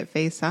bury it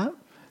face up?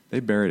 They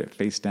buried it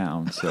face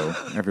down so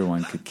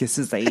everyone could kiss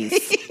his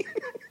ace.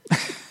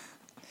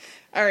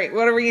 All right,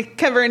 what are we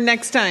covering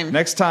next time?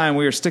 Next time,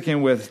 we are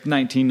sticking with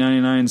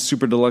 1999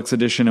 Super Deluxe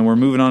Edition, and we're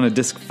moving on to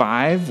Disc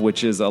 5,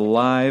 which is a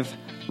live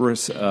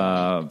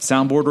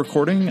soundboard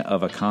recording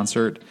of a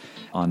concert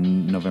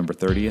on November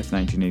 30th,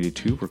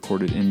 1982,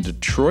 recorded in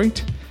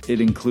Detroit. It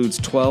includes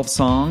 12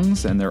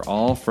 songs, and they're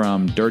all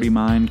from Dirty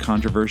Mind,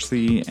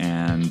 Controversy,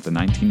 and the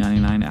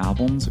 1999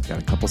 albums. We've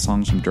got a couple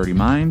songs from Dirty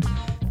Mind,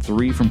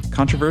 3 from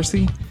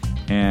Controversy,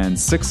 and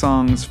 6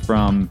 songs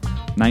from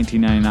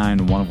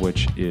 1999, one of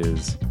which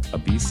is a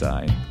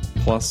B-side,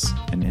 plus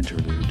an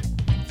interlude.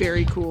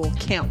 Very cool.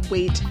 Can't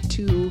wait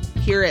to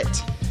hear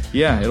it.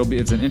 Yeah,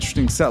 it's an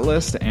interesting set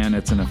list, and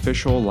it's an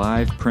official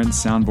live print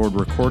soundboard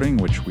recording,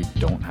 which we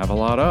don't have a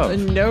lot of.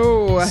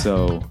 No.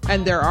 So,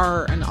 and there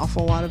are an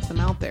awful lot of them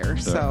out there.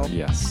 So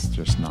yes,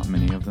 just not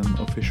many of them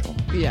official.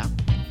 Yeah,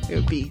 it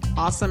would be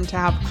awesome to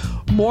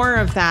have more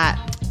of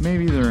that.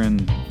 Maybe they're in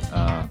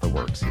the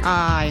works here.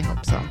 I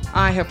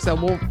hope so.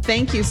 Well,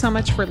 thank you so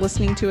much for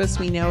listening to us.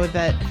 We know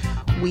that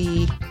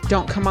we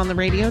don't come on the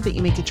radio, that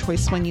you make a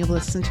choice when you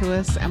listen to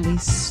us, and we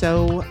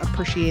so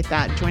appreciate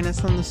that. Join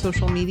us on the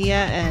social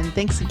media, and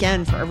thanks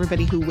again for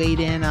everybody who weighed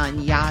in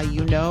on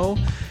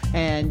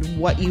and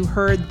what you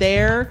heard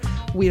there.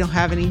 We don't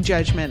have any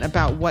judgment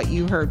about what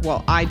you heard.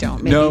 Well, I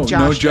don't. Maybe No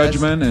Josh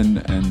judgment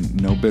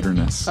and no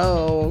bitterness.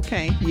 Oh,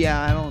 okay. Yeah,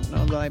 I don't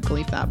know that I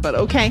believe that, but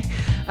okay.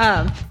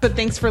 But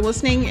thanks for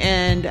listening,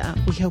 and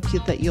we hope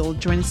that you'll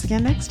join us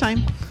again next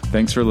time.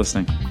 Thanks for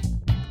listening.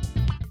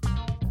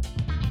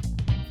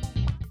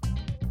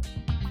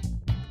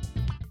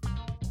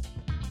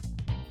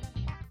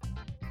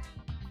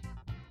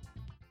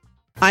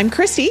 I'm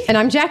Christy. And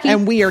I'm Jackie.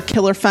 And we are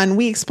Killer Fun.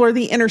 We explore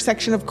the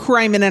intersection of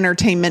crime and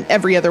entertainment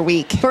every other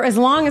week. For as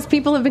long as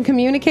people have been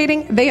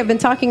communicating, they have been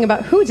talking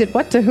about who did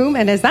what to whom,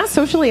 and is that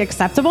socially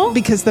acceptable?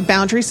 Because the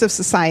boundaries of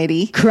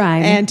society,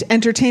 crime, and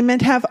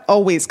entertainment have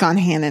always gone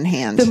hand in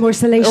hand. The more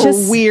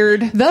salacious, or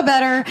weird, the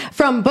better.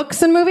 From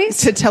books and movies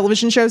to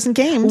television shows and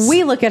games,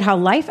 we look at how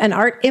life and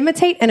art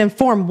imitate and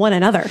inform one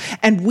another.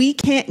 And we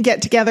can't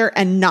get together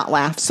and not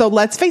laugh. So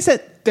let's face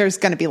it, there's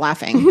going to be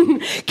laughing.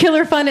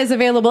 Killer Fun is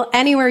available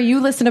anywhere you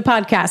listen to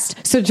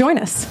podcasts, so join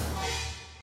us.